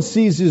anyone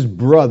sees his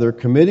brother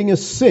committing a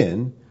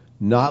sin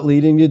not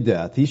leading to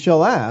death, he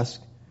shall ask,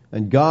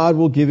 and God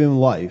will give him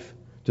life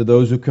to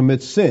those who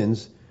commit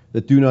sins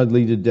that do not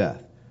lead to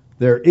death.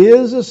 There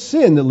is a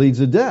sin that leads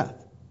to death.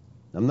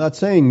 I'm not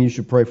saying you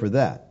should pray for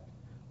that.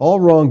 All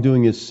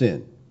wrongdoing is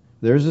sin.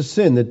 There's a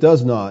sin that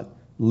does not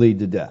lead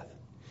to death.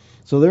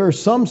 So there are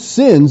some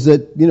sins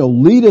that,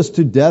 lead us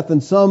to death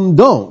and some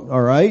don't,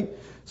 all right?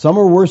 Some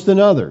are worse than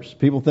others.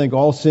 People think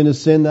all sin is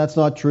sin. That's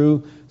not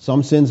true.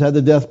 Some sins had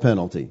the death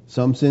penalty.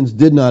 Some sins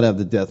did not have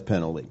the death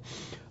penalty.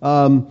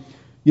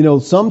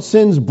 Some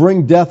sins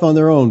bring death on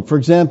their own. For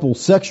example,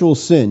 sexual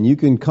sin. You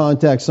can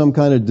contact some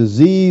kind of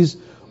disease,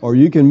 or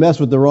you can mess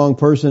with the wrong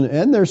person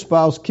and their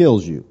spouse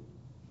kills you.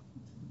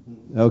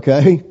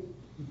 Okay?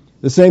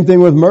 The same thing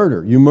with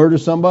murder. You murder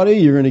somebody,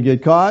 you're going to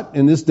get caught.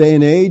 In this day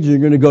and age, you're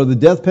going to go to the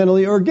death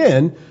penalty, or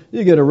again,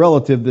 you get a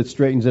relative that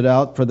straightens it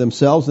out for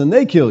themselves and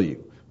they kill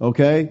you.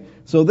 Okay?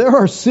 So there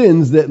are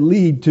sins that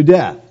lead to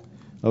death.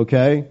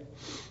 Okay?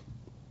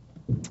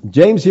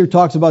 James here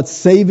talks about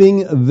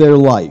saving their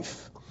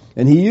life.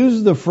 And he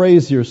uses the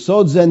phrase here,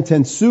 sozen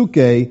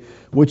tensuke,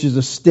 which is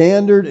a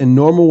standard and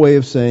normal way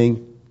of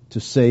saying to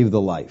save the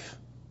life.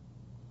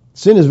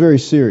 Sin is very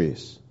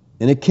serious,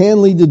 and it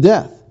can lead to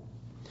death.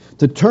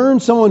 To turn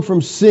someone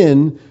from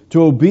sin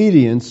to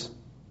obedience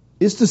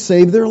is to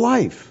save their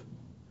life.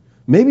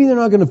 Maybe they're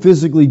not going to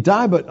physically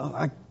die, but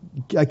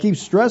I keep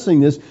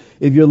stressing this.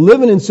 If you're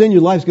living in sin, your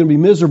life's going to be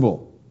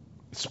miserable.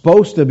 It's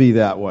supposed to be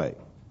that way.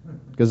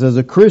 Because as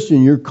a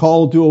Christian, you're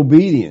called to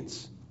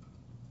obedience.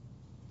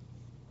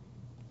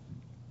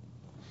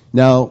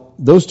 Now,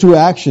 those two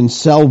actions,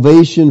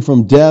 salvation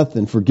from death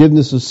and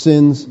forgiveness of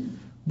sins,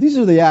 these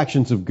are the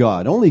actions of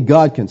God. Only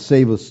God can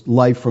save us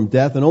life from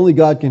death, and only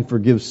God can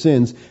forgive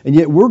sins. And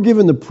yet we're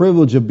given the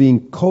privilege of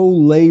being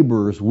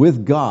co-laborers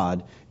with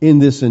God in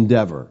this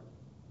endeavor.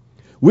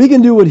 We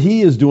can do what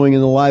He is doing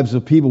in the lives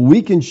of people.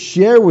 We can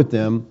share with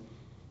them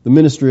the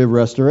ministry of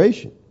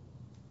restoration.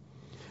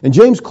 And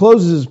James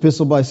closes his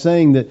epistle by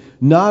saying that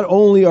not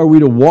only are we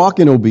to walk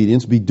in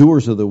obedience, be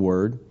doers of the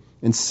word,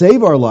 and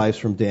save our lives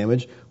from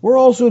damage, we're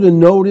also to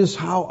notice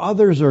how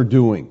others are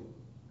doing.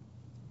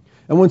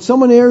 And when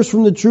someone errs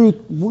from the truth,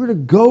 we're to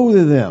go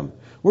to them.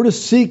 We're to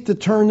seek to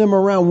turn them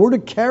around. We're to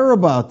care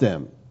about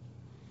them.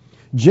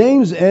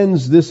 James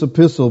ends this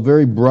epistle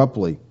very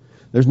abruptly.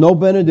 There's no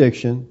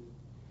benediction.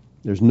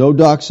 There's no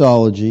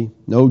doxology,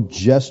 no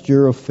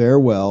gesture of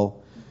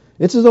farewell.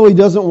 It's as though he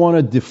doesn't want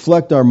to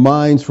deflect our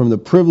minds from the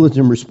privilege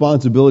and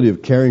responsibility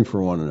of caring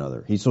for one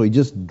another. So he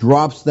just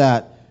drops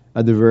that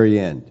at the very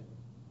end.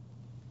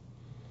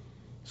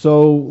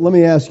 So let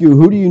me ask you,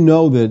 who do you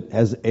know that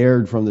has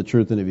erred from the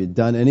truth, and have you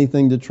done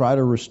anything to try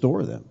to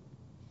restore them?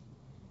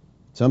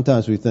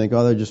 Sometimes we think,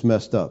 oh, they're just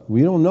messed up.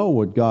 We don't know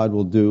what God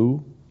will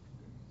do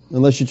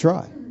unless you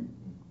try.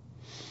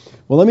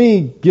 Well, let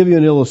me give you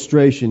an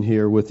illustration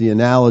here with the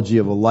analogy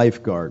of a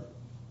lifeguard.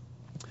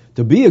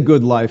 To be a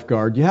good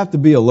lifeguard, you have to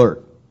be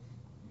alert.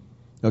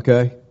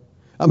 Okay?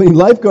 I mean,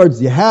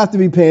 lifeguards, you have to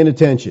be paying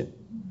attention.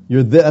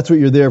 That's what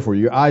you're there for.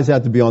 Your eyes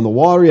have to be on the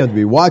water. You have to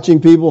be watching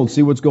people and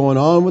see what's going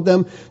on with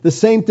them. The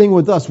same thing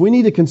with us. We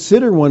need to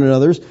consider one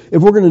another's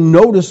if we're going to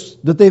notice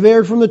that they've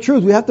erred from the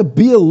truth. We have to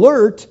be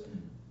alert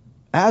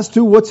as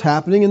to what's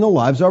happening in the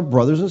lives of our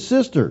brothers and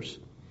sisters.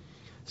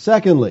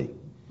 Secondly,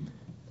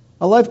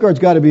 a lifeguard's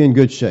got to be in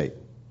good shape.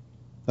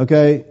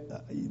 Okay?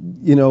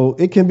 You know,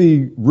 it can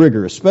be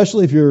rigorous,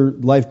 especially if you're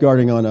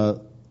lifeguarding on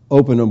a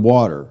open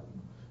water.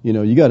 You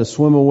know, you got to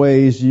swim a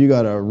ways, you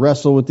got to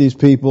wrestle with these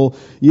people,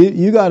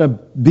 you got to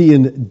be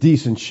in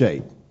decent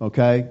shape,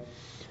 okay?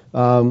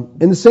 And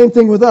the same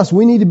thing with us.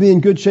 We need to be in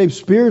good shape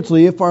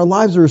spiritually. If our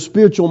lives are a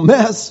spiritual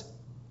mess,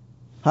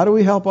 how do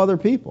we help other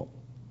people?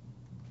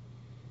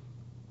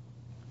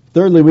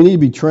 Thirdly, we need to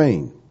be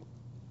trained.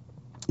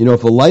 You know,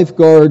 if a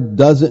lifeguard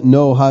doesn't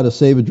know how to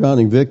save a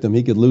drowning victim,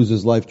 he could lose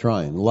his life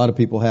trying. A lot of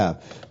people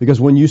have. Because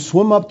when you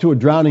swim up to a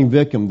drowning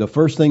victim, the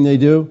first thing they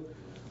do,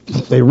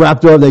 they wrap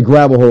door, they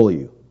grab a hold of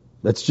you.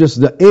 That's just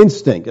the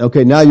instinct.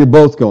 Okay, now you're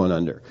both going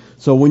under.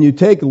 So when you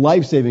take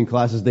life-saving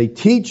classes, they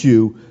teach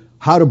you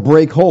how to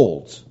break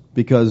holds,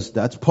 because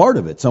that's part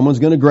of it. Someone's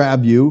going to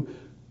grab you,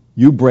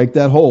 you break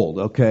that hold,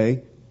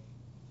 okay?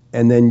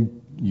 And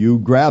then you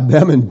grab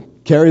them and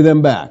carry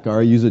them back. All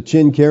right, use a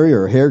chin carry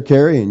or a hair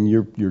carry, and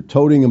you're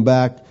toting them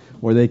back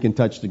where they can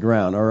touch the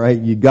ground. All right,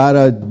 you got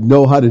to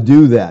know how to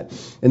do that.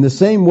 In the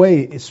same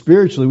way,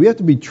 spiritually, we have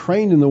to be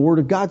trained in the Word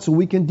of God so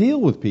we can deal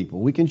with people.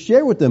 We can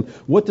share with them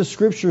what the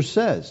Scripture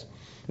says.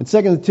 In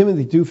 2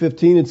 Timothy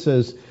 2:15, it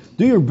says,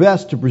 "Do your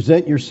best to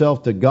present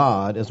yourself to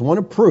God as one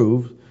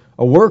approved,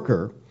 a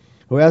worker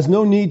who has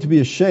no need to be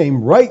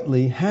ashamed,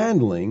 rightly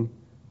handling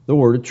the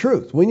word of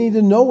truth." We need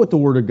to know what the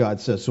Word of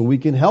God says so we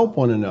can help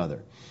one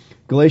another.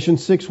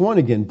 Galatians 6:1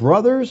 again,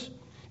 "Brothers,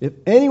 if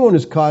anyone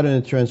is caught in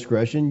a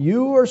transgression,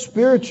 you are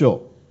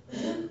spiritual.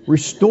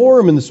 Restore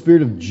him in the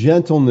spirit of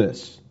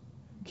gentleness.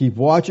 Keep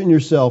watching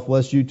yourself,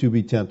 lest you too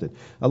be tempted."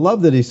 I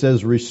love that he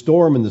says,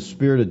 restore him in the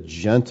spirit of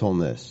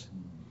gentleness.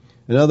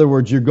 In other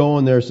words, you're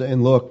going there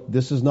saying, look,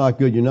 this is not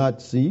good. You're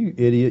not, see, you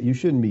idiot, you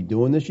shouldn't be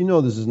doing this. You know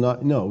this is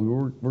not,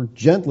 no, we're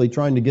gently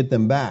trying to get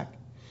them back.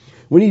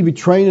 We need to be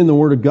trained in the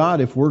Word of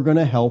God if we're going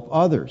to help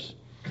others.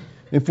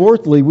 And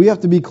fourthly, we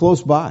have to be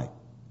close by.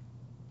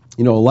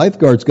 You know, a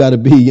lifeguard's got to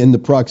be in the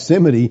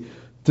proximity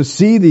to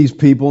see these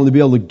people and to be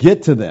able to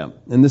get to them.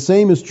 And the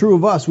same is true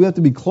of us. We have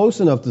to be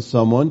close enough to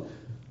someone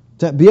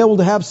to be able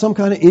to have some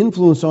kind of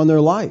influence on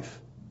their life.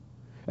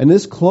 And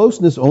this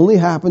closeness only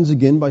happens,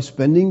 again, by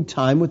spending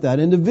time with that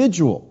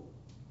individual.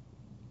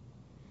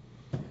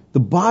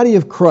 The body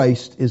of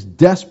Christ is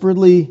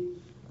desperately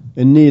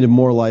in need of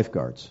more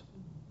lifeguards.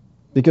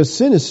 Because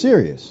sin is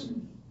serious.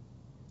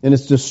 And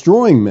it's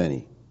destroying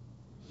many.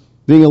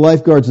 Being a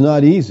lifeguard's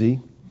not easy.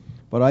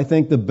 But I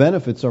think the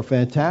benefits are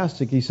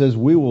fantastic. He says,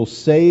 we will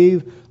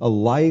save a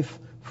life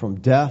from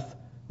death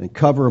and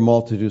cover a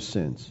multitude of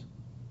sins.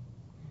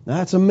 Now,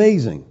 that's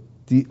amazing.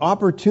 The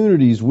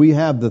opportunities we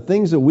have, the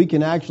things that we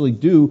can actually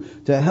do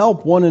to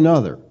help one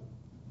another,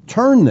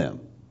 turn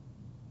them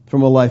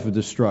from a life of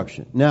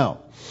destruction. Now,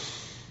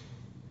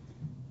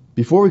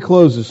 before we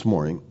close this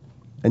morning,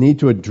 I need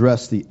to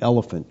address the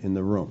elephant in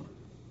the room.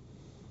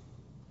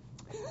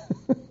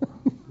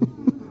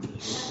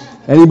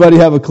 Anybody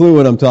have a clue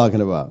what I'm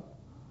talking about?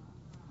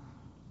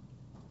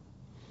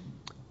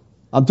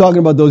 I'm talking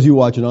about those of you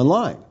watching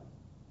online.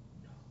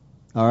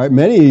 All right,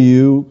 many of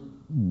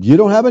you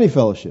don't have any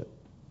fellowship.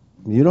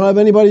 You don't have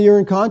anybody you're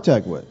in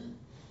contact with.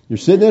 You're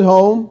sitting at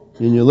home,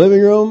 in your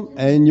living room,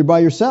 and you're by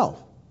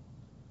yourself.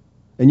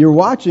 And you're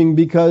watching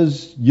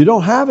because you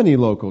don't have any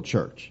local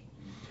church.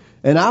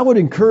 And I would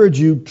encourage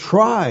you,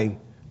 try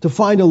to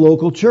find a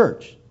local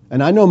church.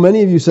 And I know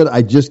many of you said,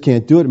 I just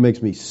can't do it. It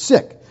makes me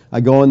sick.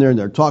 I go in there and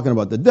they're talking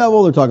about the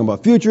devil, they're talking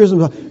about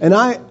futurism. And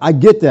I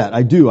get that.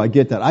 I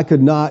get that. I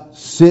could not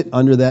sit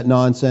under that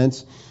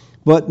nonsense.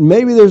 But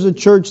maybe there's a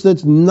church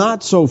that's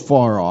not so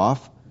far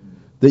off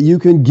that you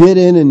can get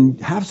in and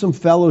have some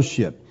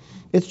fellowship.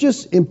 It's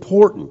just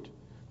important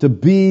to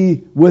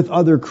be with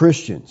other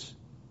Christians,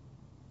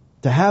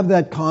 to have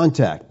that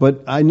contact.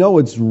 But I know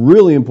it's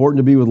really important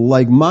to be with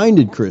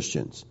like-minded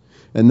Christians,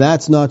 and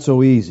that's not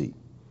so easy.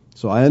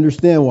 So I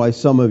understand why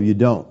some of you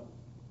don't.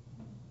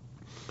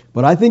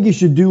 But I think you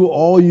should do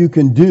all you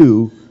can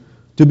do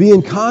to be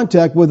in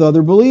contact with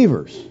other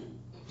believers.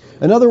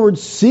 In other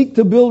words, seek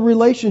to build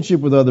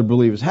relationship with other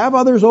believers. Have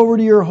others over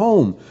to your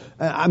home.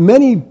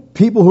 Many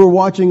people who are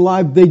watching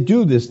live, they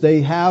do this.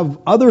 They have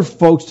other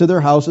folks to their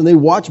house and they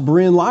watch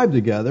Berean Live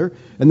together.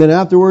 And then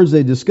afterwards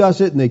they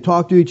discuss it and they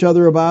talk to each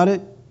other about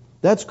it.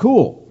 That's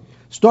cool.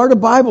 Start a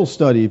Bible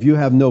study if you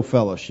have no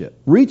fellowship.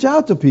 Reach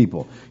out to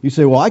people. You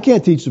say, well, I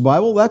can't teach the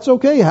Bible. That's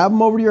okay. Have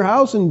them over to your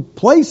house and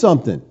play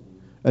something.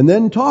 And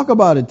then talk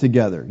about it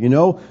together. You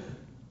know,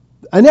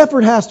 an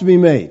effort has to be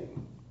made.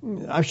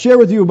 I've shared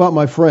with you about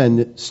my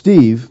friend,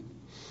 Steve,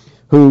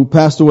 who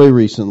passed away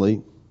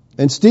recently.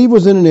 And Steve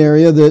was in an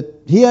area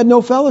that he had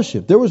no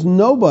fellowship. There was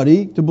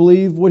nobody to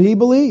believe what he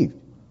believed.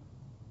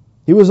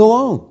 He was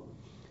alone.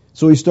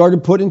 So he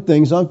started putting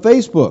things on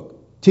Facebook,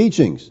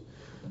 teachings.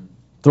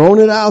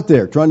 Throwing it out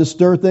there, trying to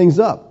stir things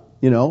up.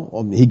 You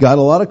know, he got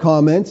a lot of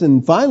comments,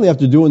 and finally,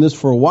 after doing this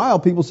for a while,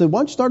 people said, why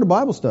don't you start a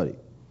Bible study?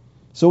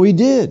 So he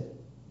did.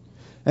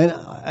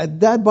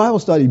 And that Bible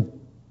study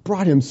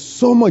brought him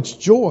so much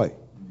joy.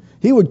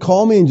 He would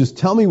call me and just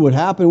tell me what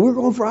happened. We were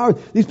going for hours.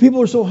 These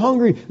people are so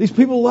hungry. These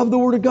people love the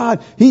Word of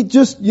God. He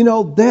just, you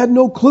know, they had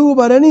no clue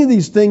about any of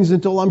these things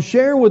until I'm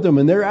sharing with them.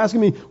 And they're asking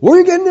me, where are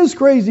you getting this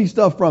crazy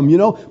stuff from? You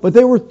know, but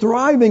they were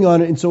thriving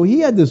on it. And so he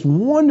had this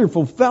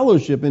wonderful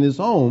fellowship in his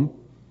home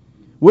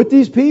with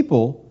these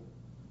people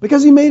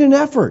because he made an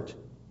effort.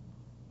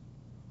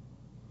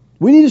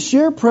 We need to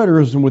share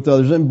preterism with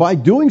others, and by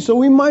doing so,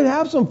 we might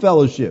have some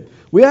fellowship.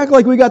 We act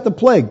like we got the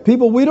plague.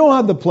 People, we don't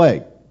have the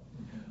plague.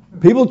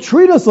 People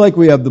treat us like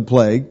we have the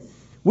plague.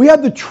 We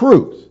have the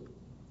truth.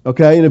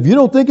 Okay? And if you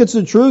don't think it's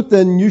the truth,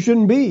 then you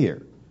shouldn't be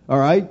here. All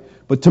right?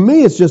 But to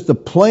me, it's just a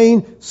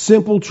plain,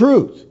 simple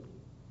truth.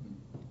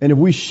 And if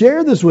we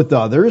share this with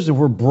others, if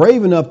we're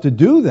brave enough to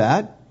do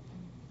that,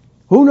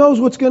 who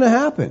knows what's going to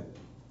happen?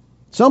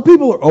 Some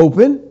people are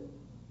open.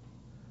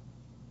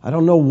 I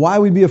don't know why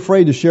we'd be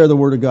afraid to share the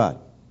Word of God.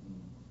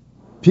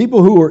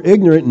 People who are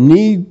ignorant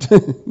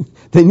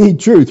they need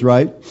truth,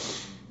 right?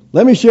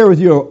 Let me share with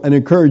you an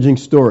encouraging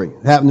story.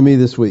 It happened to me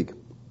this week.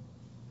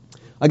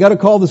 I got a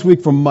call this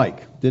week from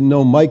Mike. Didn't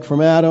know Mike from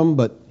Adam,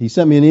 but he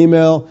sent me an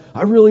email.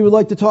 I really would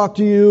like to talk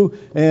to you.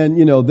 And,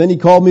 you know, then he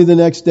called me the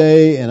next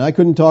day and I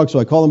couldn't talk, so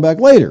I called him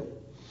back later.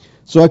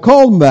 So I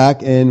called him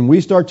back and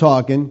we start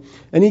talking.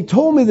 And he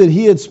told me that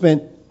he had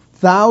spent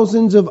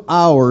thousands of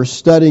hours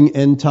studying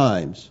end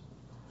times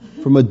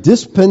from a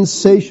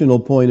dispensational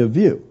point of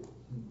view.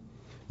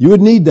 You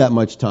would need that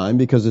much time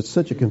because it's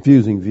such a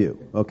confusing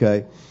view,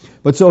 okay?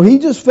 But so he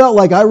just felt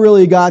like I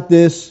really got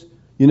this,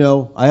 you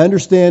know, I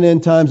understand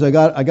end times, I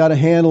got a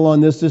handle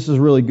on this, this is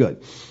really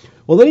good.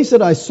 Well, then he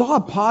said, I saw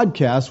a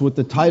podcast with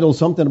the title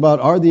something about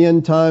Are the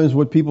End Times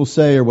What People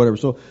Say or whatever.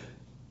 So,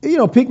 you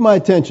know, piqued my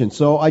attention.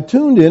 So I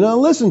tuned in and I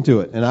listened to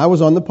it. And I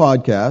was on the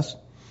podcast.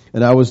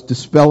 And I was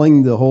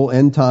dispelling the whole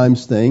end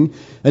times thing.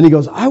 And he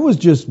goes, I was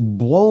just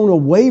blown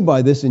away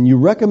by this, and you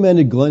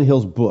recommended Glenn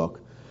Hill's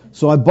book.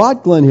 So I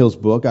bought Glenn Hill's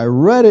book. I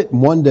read it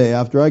one day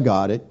after I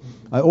got it.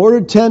 I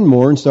ordered 10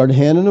 more and started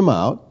handing them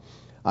out.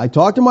 I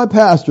talked to my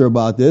pastor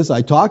about this.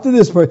 I talked to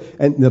this person,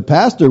 and the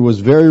pastor was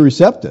very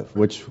receptive,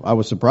 which I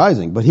was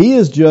surprising. But he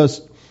is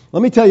just,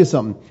 let me tell you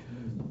something.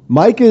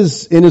 Mike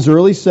is in his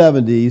early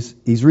 70s.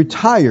 He's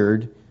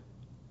retired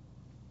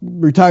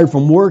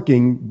from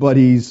working, but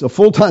he's a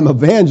full-time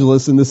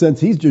evangelist in the sense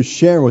he's just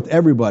sharing with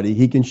everybody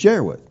he can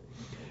share with.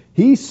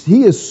 He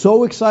is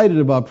so excited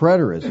about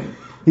preterism.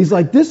 He's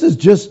like, this is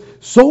just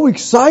so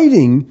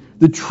exciting,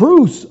 the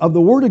truths of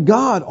the Word of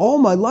God all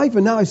my life,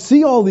 and now I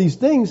see all these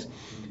things.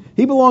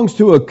 He belongs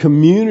to a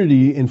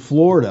community in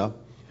Florida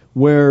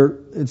where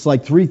it's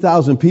like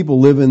 3,000 people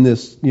live in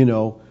this, you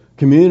know,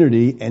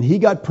 community, and he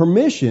got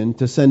permission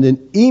to send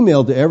an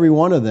email to every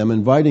one of them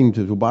inviting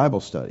them to a Bible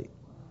study.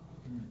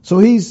 So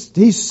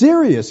he's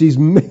serious. He's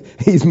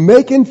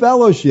making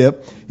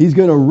fellowship. He's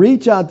going to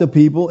reach out to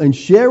people and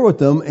share with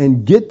them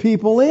and get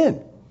people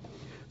in.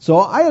 So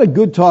I had a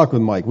good talk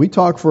with Mike. We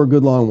talked for a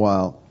good long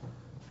while.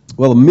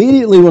 Well,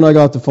 immediately when I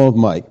got off the phone with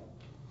Mike,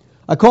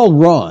 I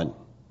called Ron.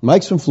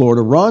 Mike's from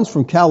Florida. Ron's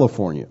from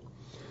California.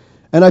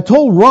 And I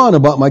told Ron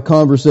about my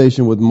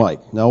conversation with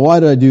Mike. Now, why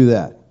did I do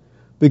that?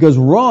 Because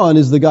Ron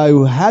is the guy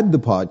who had the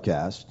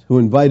podcast, who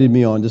invited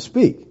me on to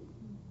speak.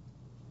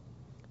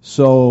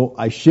 So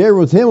I shared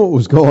with him what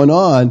was going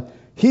on.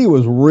 He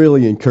was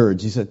really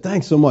encouraged. He said,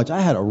 thanks so much.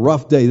 I had a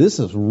rough day. This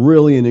is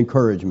really an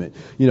encouragement.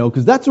 You know,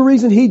 because that's the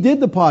reason he did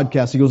the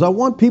podcast. He goes, I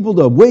want people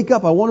to wake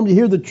up. I want them to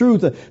hear the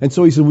truth. And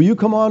so he said, will you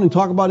come on and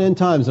talk about end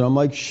times? And I'm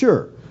like,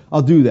 sure,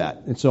 I'll do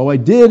that. And so I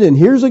did. And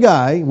here's a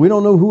guy. We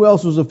don't know who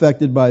else was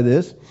affected by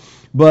this.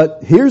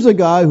 But here's a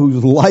guy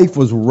whose life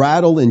was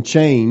rattled and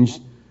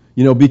changed,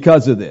 you know,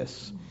 because of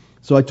this.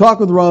 So I talked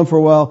with Ron for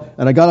a while,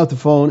 and I got off the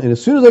phone, and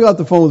as soon as I got off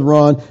the phone with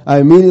Ron, I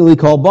immediately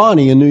called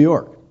Bonnie in New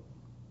York.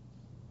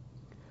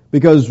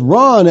 Because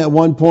Ron, at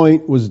one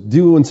point, was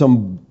doing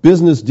some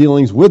business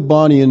dealings with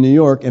Bonnie in New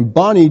York, and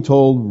Bonnie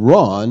told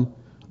Ron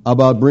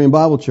about Berean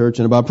Bible Church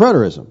and about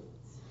preterism.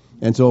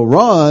 And so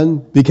Ron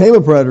became a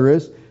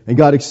preterist and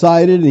got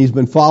excited, and he's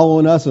been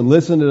following us and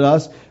listening to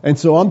us. And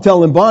so I'm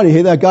telling Bonnie,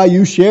 hey, that guy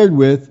you shared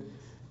with,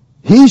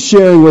 He's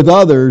sharing with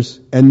others,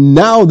 and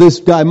now this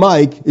guy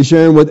Mike is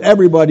sharing with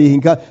everybody.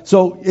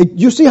 So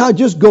you see how it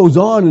just goes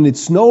on and it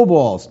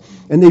snowballs.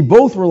 And they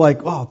both were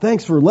like, oh,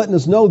 thanks for letting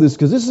us know this,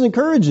 because this is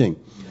encouraging.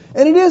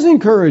 And it is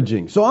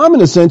encouraging. So I'm,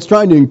 in a sense,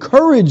 trying to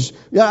encourage.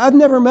 I've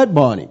never met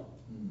Bonnie.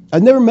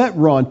 I've never met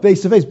Ron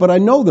face to face, but I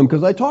know them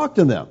because I talk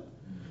to them.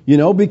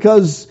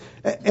 Because,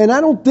 and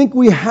I don't think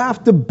we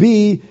have to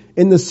be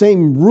in the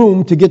same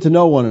room to get to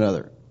know one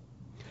another.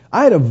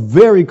 I had a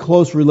very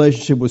close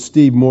relationship with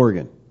Steve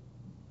Morgan.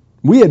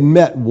 We had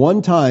met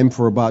one time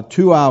for about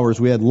 2 hours.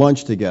 We had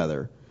lunch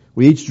together.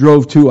 We each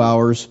drove 2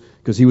 hours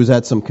because he was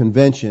at some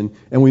convention,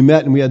 and we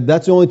met, and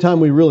that's the only time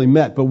we really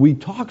met, but we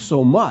talked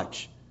so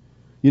much.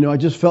 I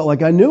just felt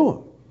like I knew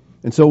him.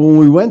 And so when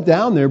we went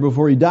down there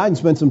before he died and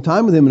spent some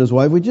time with him and his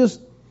wife, we just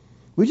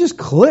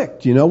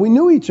clicked, we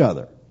knew each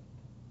other.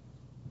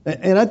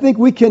 And I think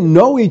we can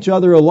know each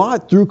other a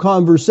lot through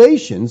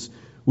conversations.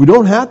 We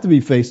don't have to be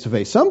face to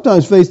face.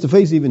 Sometimes face to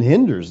face even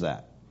hinders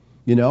that.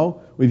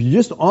 If you're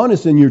just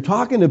honest and you're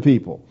talking to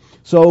people.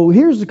 So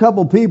here's a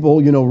couple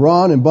people,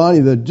 Ron and Bonnie,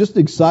 that are just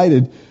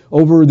excited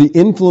over the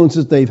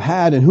influences they've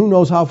had, and who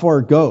knows how far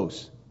it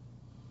goes.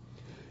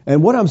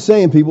 And what I'm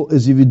saying, people,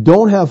 is if you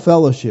don't have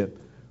fellowship,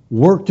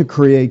 work to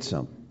create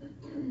some.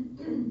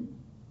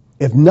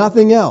 If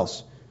nothing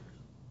else,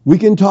 we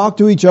can talk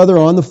to each other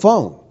on the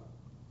phone.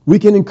 We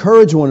can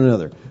encourage one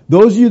another.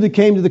 Those of you that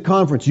came to the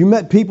conference, you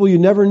met people you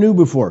never knew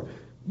before.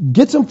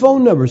 Get some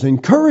phone numbers,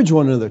 encourage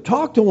one another,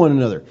 talk to one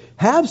another.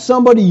 Have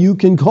somebody you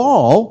can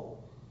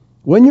call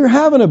when you're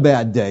having a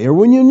bad day or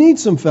when you need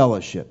some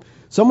fellowship.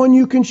 Someone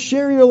you can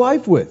share your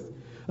life with.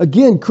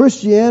 Again,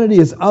 Christianity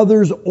is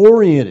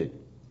others-oriented.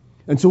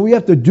 And so we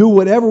have to do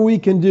whatever we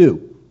can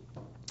do.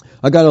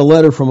 I got a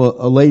letter from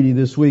a lady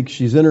this week.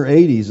 She's in her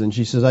 80s, and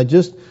she says,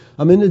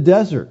 I'm in the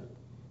desert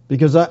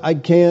because I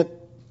can't,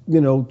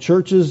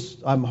 churches,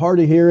 I'm hard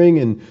of hearing,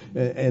 and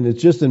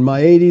it's just in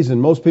my 80s, and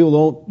most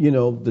people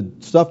don't, the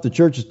stuff the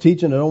church is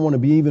teaching, I don't want to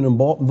be even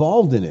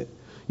involved in it,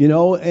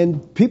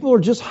 and people are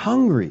just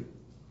hungry.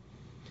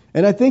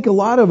 And I think a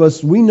lot of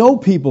us, we know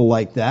people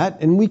like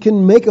that, and we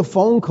can make a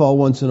phone call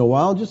once in a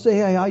while and just say,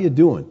 hey, how you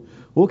doing?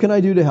 What can I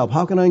do to help?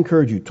 How can I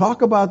encourage you?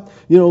 Talk about,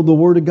 the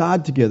Word of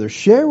God together.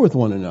 Share with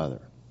one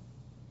another.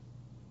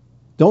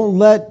 Don't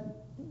let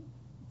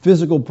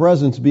physical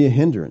presence be a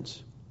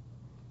hindrance.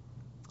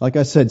 Like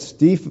I said,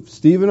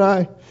 Steve and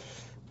I,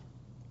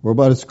 we're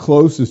about as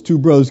close as two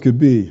brothers could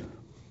be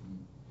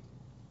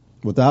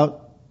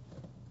without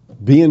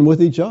being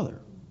with each other.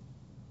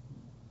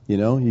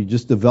 You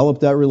just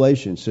develop that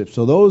relationship.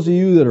 So those of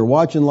you that are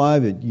watching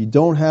live, you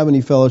don't have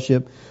any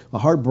fellowship, my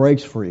heart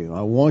breaks for you.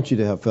 I want you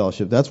to have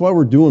fellowship. That's why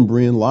we're doing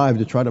Berean Live,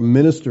 to try to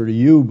minister to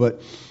you,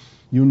 but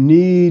you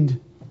need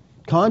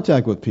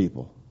contact with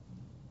people.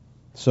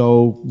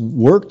 So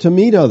work to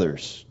meet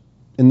others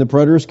in the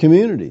Preterist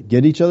community.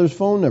 Get each other's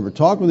phone number.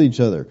 Talk with each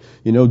other.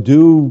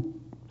 Do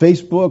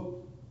Facebook,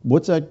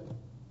 what's that,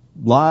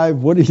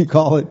 live, what do you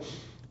call it?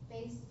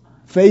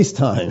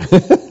 FaceTime.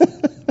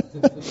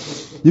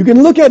 You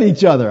can look at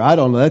each other. I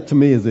don't know. That to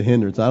me is a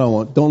hindrance.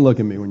 Don't look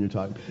at me when you're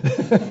talking.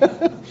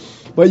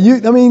 But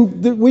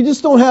we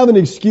just don't have an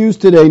excuse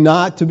today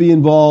not to be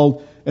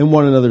involved in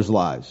one another's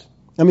lives.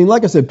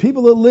 Like I said,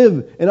 people that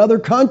live in other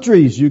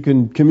countries you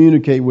can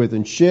communicate with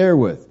and share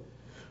with.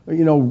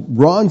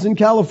 Ron's in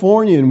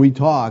California and we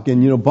talk,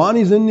 and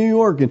Bonnie's in New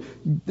York,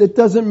 and it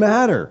doesn't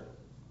matter.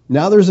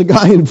 Now there's a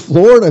guy in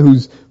Florida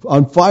who's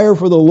on fire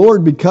for the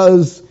Lord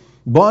because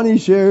Bonnie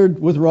shared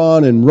with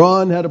Ron, and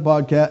Ron had a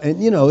podcast,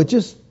 and it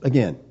just,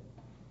 again,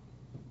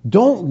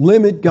 don't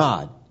limit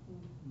God.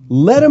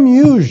 Let Him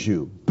use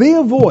you. Be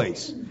a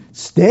voice.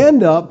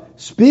 Stand up,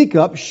 speak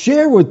up,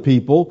 share with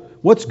people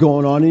what's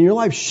going on in your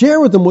life. Share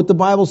with them what the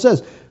Bible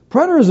says.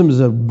 Preterism is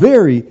a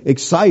very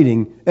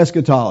exciting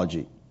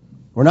eschatology.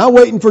 We're not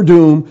waiting for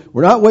doom.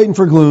 We're not waiting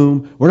for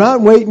gloom. We're not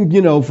waiting,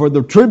 for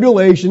the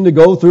tribulation to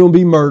go through and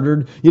be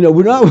murdered.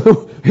 We're not,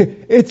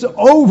 it's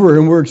over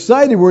and we're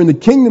excited. We're in the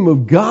kingdom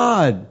of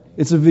God.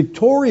 It's a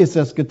victorious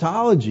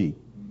eschatology.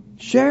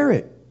 Share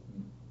it.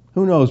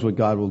 Who knows what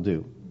God will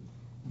do?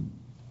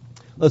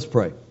 Let's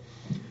pray.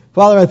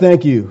 Father, I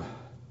thank you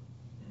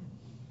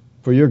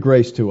for your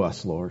grace to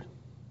us, Lord.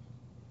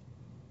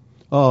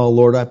 Oh,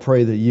 Lord, I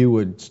pray that you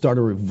would start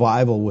a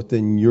revival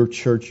within your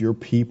church, your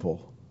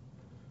people.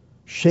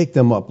 Shake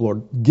them up,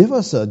 Lord. Give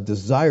us a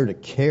desire to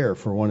care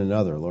for one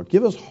another, Lord.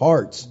 Give us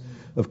hearts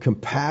of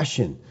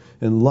compassion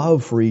and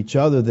love for each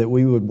other, that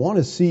we would want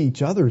to see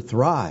each other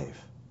thrive.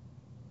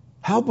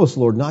 Help us,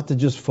 Lord, not to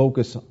just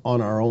focus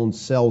on our own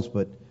selves,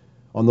 but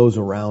on those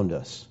around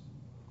us.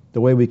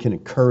 The way we can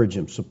encourage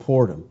them,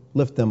 support them,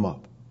 lift them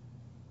up.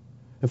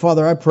 And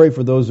Father, I pray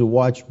for those who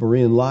watch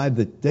Berean Live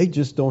that they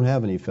just don't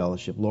have any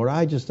fellowship. Lord,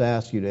 I just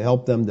ask you to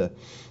help them to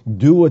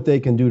do what they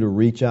can do to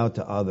reach out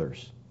to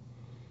others.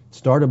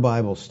 Start a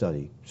Bible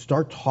study.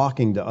 Start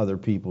talking to other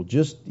people,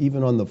 just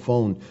even on the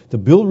phone, to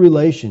build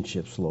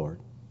relationships, Lord.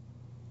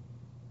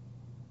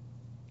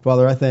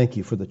 Father, I thank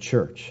you for the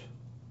church.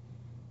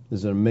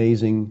 It's an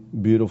amazing,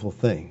 beautiful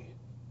thing.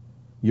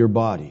 Your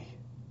body.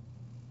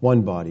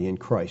 one body in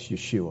Christ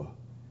Yeshua.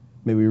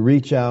 May we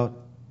reach out.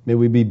 May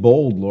we be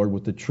bold, Lord,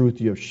 with the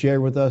truth you have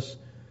shared with us,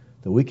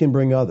 that we can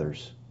bring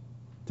others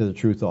to the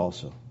truth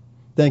also.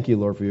 Thank you,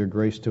 Lord, for your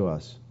grace to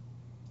us.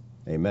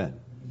 Amen.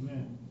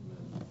 Amen.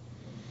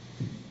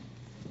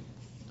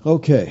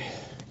 Okay.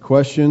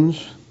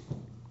 Questions?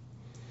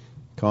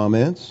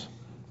 Comments?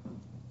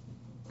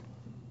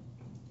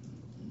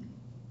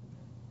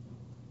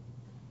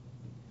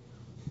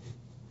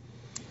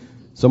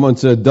 Someone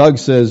said, Doug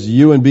says,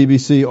 you and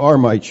BBC are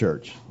my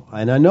church.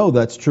 And I know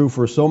that's true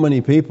for so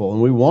many people,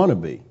 and we want to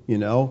be, you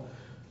know.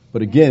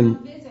 But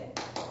again,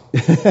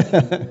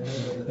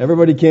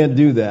 everybody can't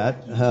do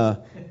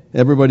that.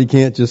 Everybody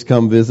can't just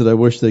come visit. I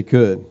wish they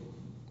could.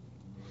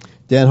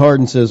 Dan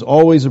Harden says,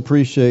 always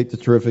appreciate the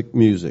terrific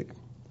music.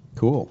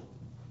 Cool.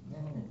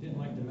 Didn't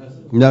like the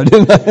message. No,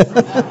 didn't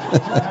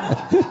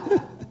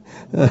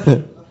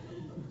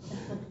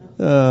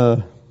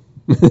I?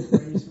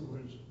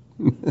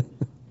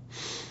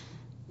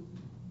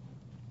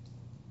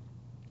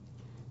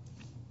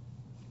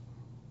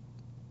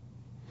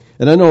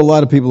 And I know a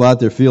lot of people out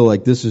there feel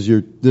like this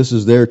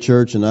is their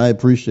church, and I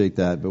appreciate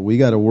that. But we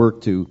got to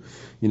work to,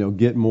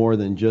 get more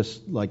than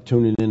just like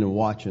tuning in and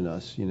watching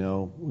us. We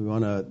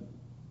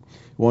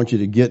want you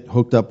to get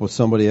hooked up with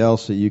somebody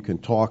else that you can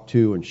talk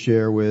to and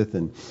share with,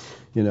 and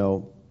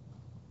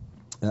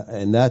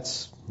and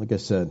that's, like I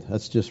said,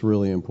 that's just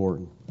really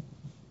important.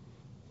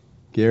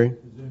 Gary? Is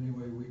there any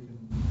way we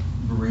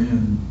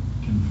Berean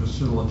can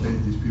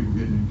facilitate these people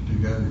getting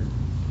together?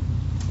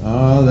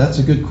 That's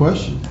a good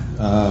question.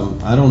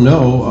 I don't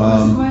know.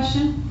 What's the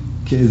question?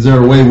 Is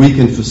there a way we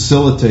can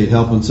facilitate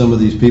helping some of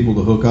these people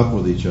to hook up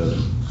with each other?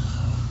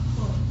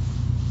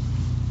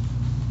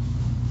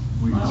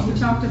 Well, we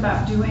talked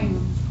about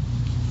doing,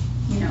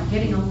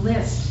 getting a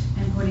list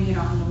and putting it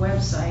on the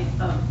website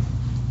of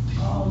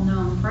all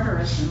known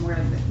preterists and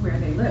where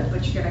they live,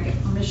 but you got to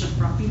get permission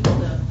from people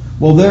to.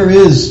 Well, there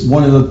is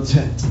one of the.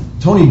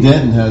 Tony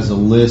Denton has a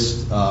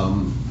list.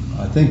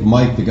 I think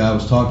Mike, the guy I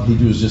was talking,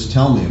 he was just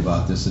telling me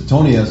about this, that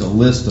Tony has a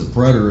list of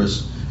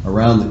preterists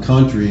around the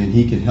country, and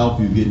he can help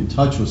you get in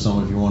touch with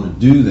someone if you want to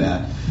do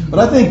that. But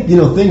I think,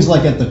 things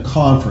like at the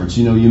conference,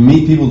 you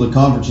meet people at the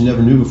conference you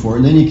never knew before,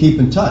 and then you keep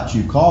in touch.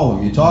 You call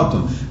them, you talk to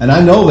them. And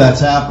I know that's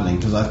happening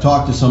because I've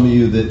talked to some of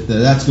you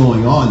that's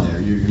going on there.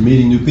 You're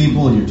meeting new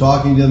people, and you're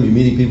talking to them. You're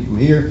meeting people from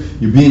here.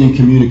 You're being in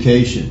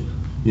communication.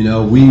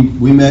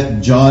 We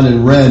met John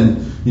and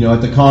Ren,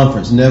 at the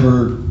conference.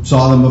 Never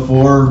saw them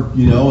before,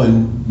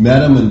 and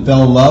met them and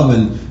fell in love,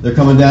 and they're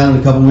coming down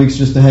in a couple of weeks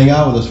just to hang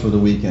out with us for the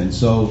weekend.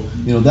 So,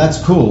 that's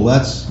cool.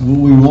 That's what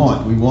we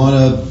want. We want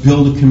to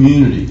build a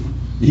community,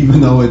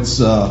 even though it's,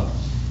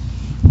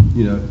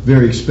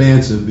 very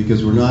expansive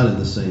because we're not in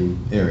the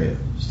same area.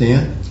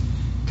 Stan?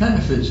 Kind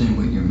of fits in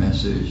with your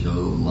message a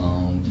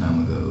long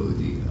time ago,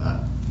 the,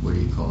 what do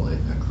you call it,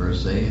 a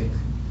Pharisaic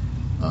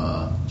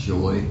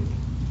joy,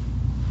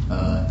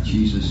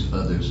 Jesus,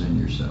 others, and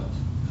yourself.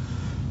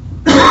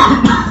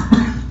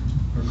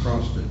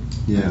 Across it.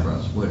 Yeah.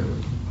 Across, whatever.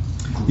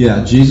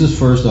 Yeah, Jesus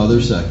first,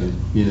 others second.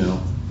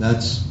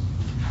 That's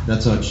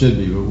how it should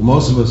be. But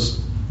most of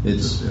us,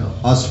 it's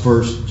us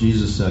first,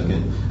 Jesus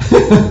second.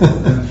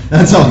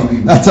 That's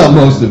how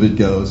most of it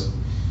goes.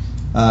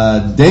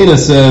 Dana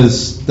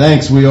says,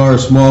 thanks, we are a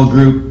small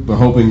group, but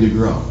hoping to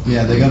grow.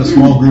 Yeah, they got a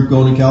small group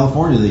going in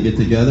California. They get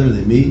together,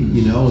 they meet,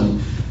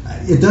 and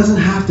it doesn't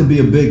have to be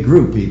a big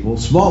group, people.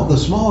 The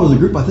smaller the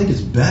group, I think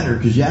it's better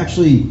because you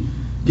actually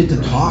get to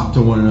talk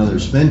to one another,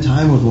 spend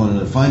time with one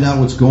another, find out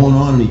what's going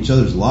on in each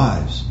other's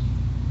lives.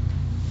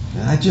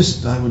 And I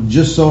would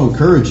just so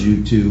encourage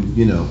you to,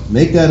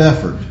 make that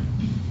effort.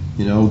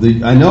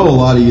 I know a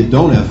lot of you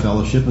don't have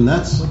fellowship, and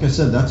that's, like I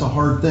said, that's a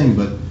hard thing,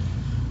 but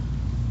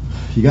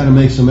you got to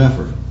make some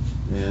effort.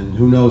 And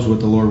who knows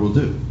what the Lord will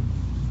do.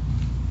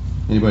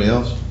 Anybody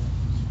else?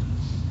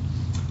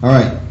 All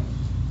right.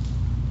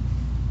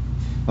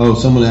 Oh,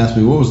 someone asked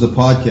me, what was the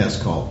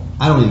podcast called?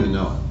 I don't even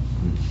know.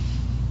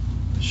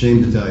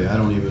 Shame to tell you, I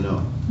don't even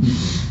know.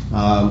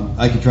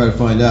 I could try to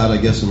find out, I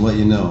guess, and let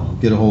you know.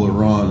 Get a hold of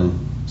Ron and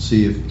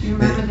see if... Do you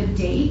remember the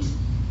date?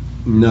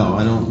 No,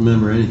 I don't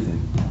remember anything.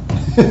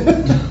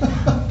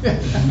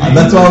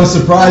 That's why I was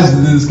surprised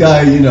that this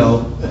guy,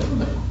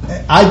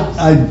 I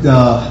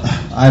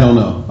don't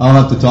know. I'll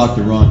have to talk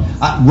to Ron.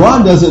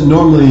 Ron doesn't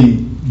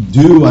normally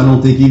do, I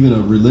don't think, even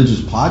a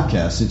religious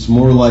podcast. It's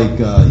more like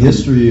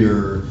history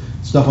or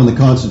stuff on the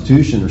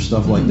Constitution or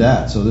stuff like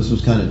that. So this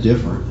was kind of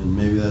different, and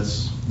maybe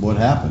that's what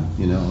happened.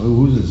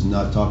 Who's this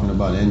not talking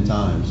about end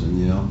times?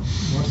 And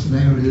What's the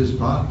name of his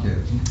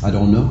podcast? I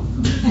don't know.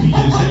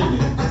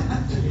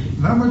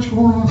 Not much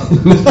going on.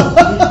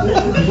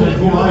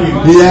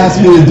 He asked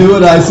me to do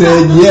it. I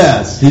said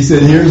yes. He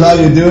said, "Here's how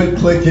you do it.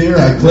 Click here."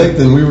 I clicked,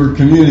 and we were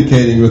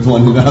communicating with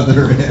one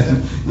another.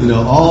 And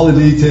all the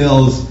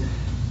details.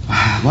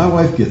 My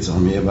wife gets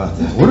on me about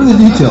that. What are the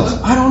details?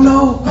 I don't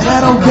know, and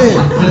I don't care.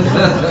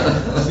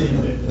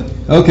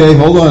 Okay,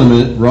 hold on a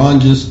minute. Ron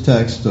just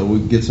texted, so we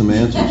can get some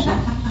answers.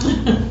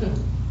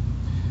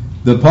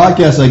 The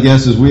podcast, I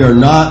guess, is We Are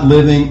Not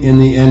Living in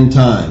the End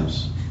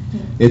Times.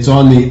 It's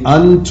on the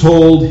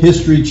Untold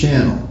History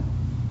Channel.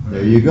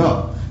 There you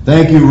go.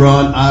 Thank you,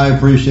 Ron. I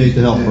appreciate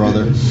the help,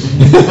 brother.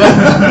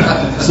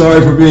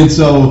 Sorry for being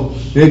so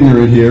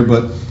ignorant here,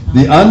 but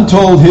the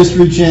Untold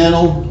History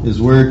Channel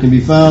is where it can be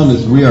found,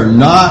 as we are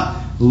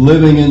not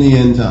living in the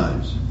end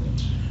times.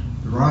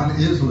 Ron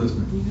is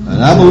listening.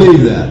 And I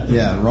believe that.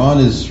 Yeah, Ron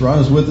is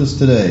with us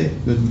today.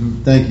 Good.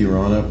 Thank you,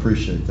 Ron. I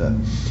appreciate that.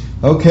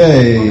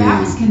 Okay. Well, that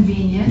was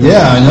convenient.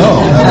 Yeah, I know.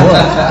 That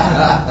was.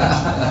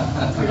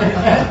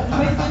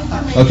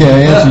 Okay, I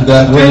answered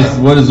that.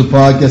 What is a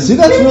podcast? See,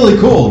 that's really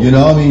cool. You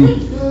know, I mean.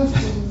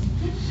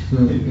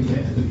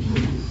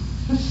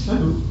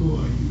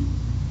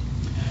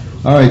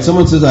 All right,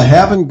 someone says, I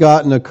haven't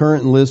gotten a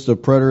current list of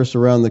preterists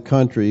around the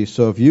country,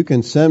 so if you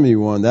can send me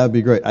one, that'd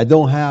be great. I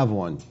don't have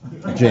one,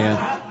 Jan.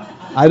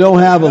 I don't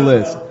have a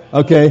list.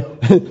 Okay?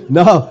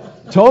 No,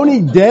 Tony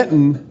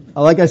Denton,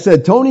 like I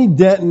said, Tony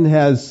Denton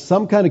has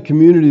some kind of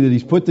community that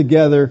he's put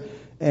together,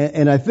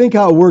 and I think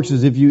how it works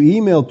is if you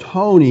email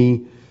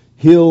Tony,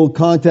 he'll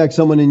contact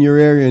someone in your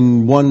area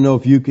and want to know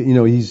if you can, you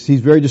know, he's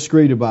very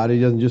discreet about it. He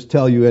doesn't just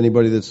tell you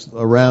anybody that's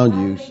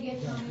around you.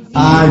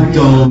 I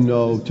don't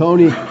know.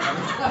 Tony...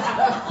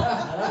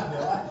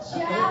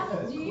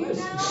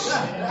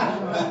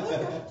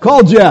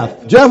 Call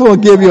Jeff. Jeff will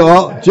give you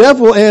all. Jeff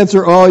will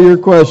answer all your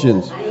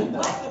questions.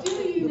 What do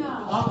you know?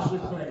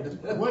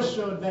 What's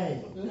your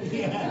name?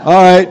 All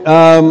right.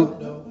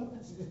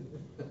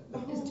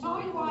 Is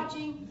Tony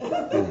watching?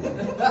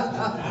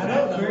 I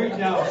know, very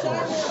doubtful.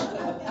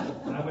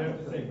 I would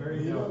have to say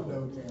very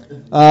doubtful.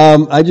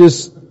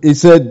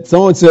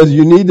 Someone says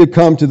you need to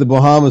come to the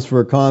Bahamas for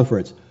a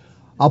conference.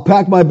 I'll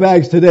pack my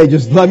bags today.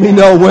 Just let me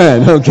know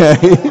when,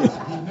 okay?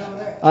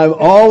 I'm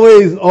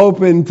always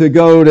open to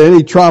go to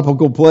any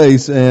tropical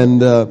place,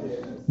 and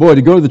boy,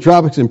 to go to the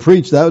tropics and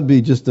preach, that would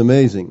be just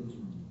amazing.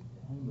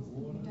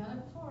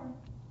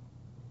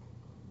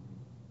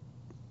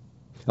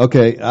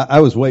 Okay, I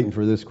was waiting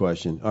for this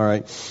question. All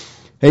right.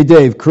 Hey,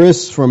 Dave,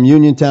 Chris from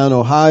Uniontown,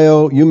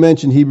 Ohio. You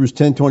mentioned Hebrews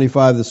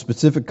 10:25. The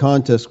specific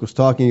context was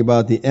talking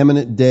about the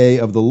imminent day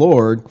of the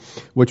Lord,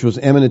 which was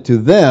imminent to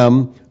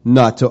them,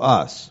 not to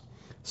us.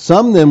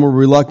 Some then were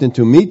reluctant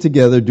to meet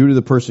together due to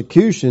the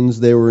persecutions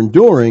they were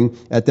enduring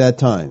at that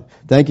time.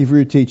 Thank you for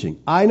your teaching.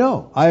 I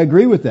know. I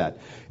agree with that.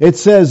 It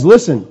says,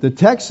 listen, the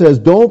text says,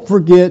 don't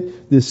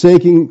forsake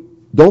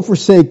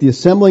the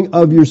assembling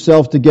of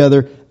yourself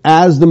together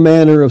as the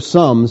manner of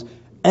some,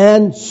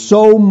 and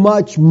so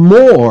much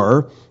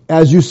more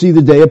as you see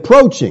the day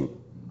approaching.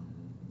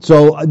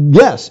 So,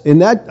 yes, in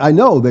that, I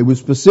know they were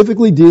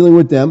specifically dealing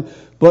with them,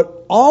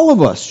 but all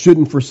of us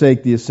shouldn't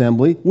forsake the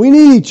assembly. We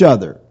need each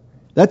other.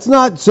 That's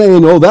not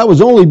saying, oh, that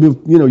was only,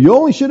 you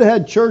only should have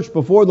had church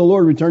before the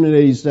Lord returned in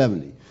AD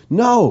 70.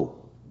 No.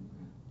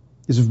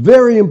 It's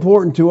very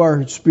important to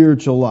our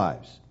spiritual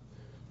lives.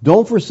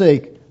 Don't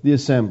forsake the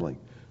assembling.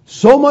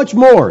 So much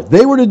more.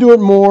 They were to do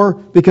it more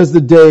because the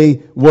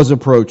day was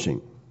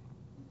approaching.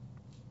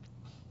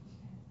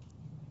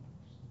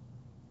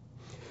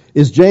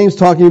 Is James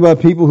talking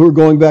about people who are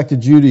going back to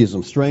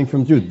Judaism, straying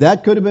from truth?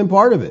 That could have been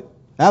part of it.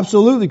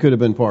 Absolutely could have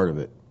been part of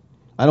it.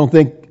 I don't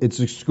think it's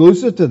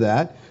exclusive to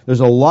that. There's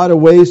a lot of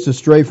ways to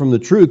stray from the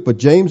truth, but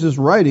James is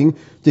writing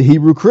to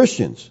Hebrew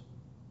Christians.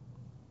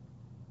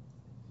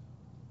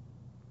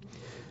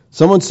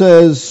 Someone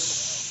says,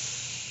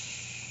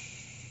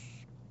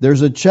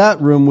 there's a chat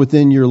room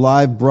within your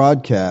live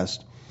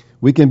broadcast.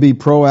 We can be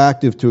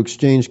proactive to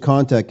exchange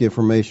contact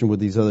information with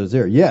these others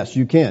there. Yes,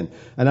 you can.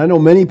 And I know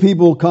many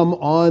people come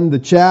on the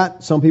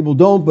chat. Some people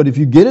don't. But if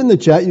you get in the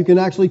chat, you can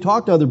actually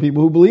talk to other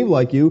people who believe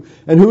like you.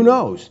 And who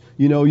knows?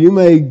 You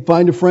may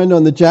find a friend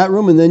on the chat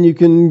room, and then you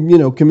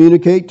can,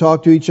 communicate,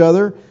 talk to each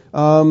other.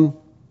 During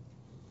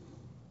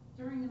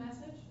the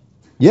message?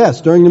 Yes,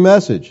 during the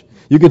message.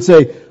 You could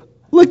say,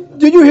 look,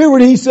 did you hear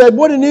what he said?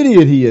 What an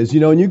idiot he is.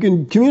 And you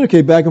can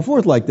communicate back and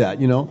forth like that,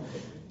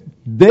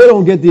 They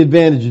don't get the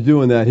advantage of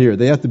doing that here.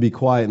 They have to be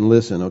quiet and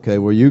listen, okay,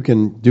 where you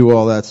can do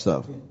all that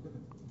stuff.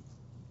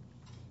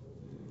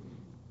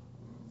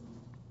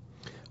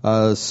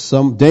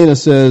 Dana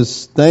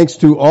says, thanks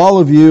to all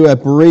of you at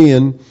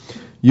Berean,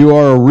 you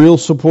are a real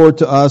support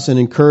to us and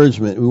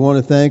encouragement. We want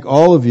to thank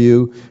all of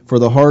you for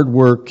the hard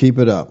work. Keep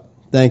it up.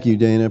 Thank you,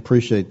 Dana.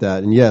 Appreciate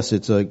that. And yes,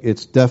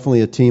 it's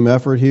definitely a team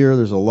effort here.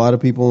 There's a lot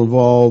of people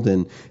involved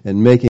in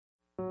making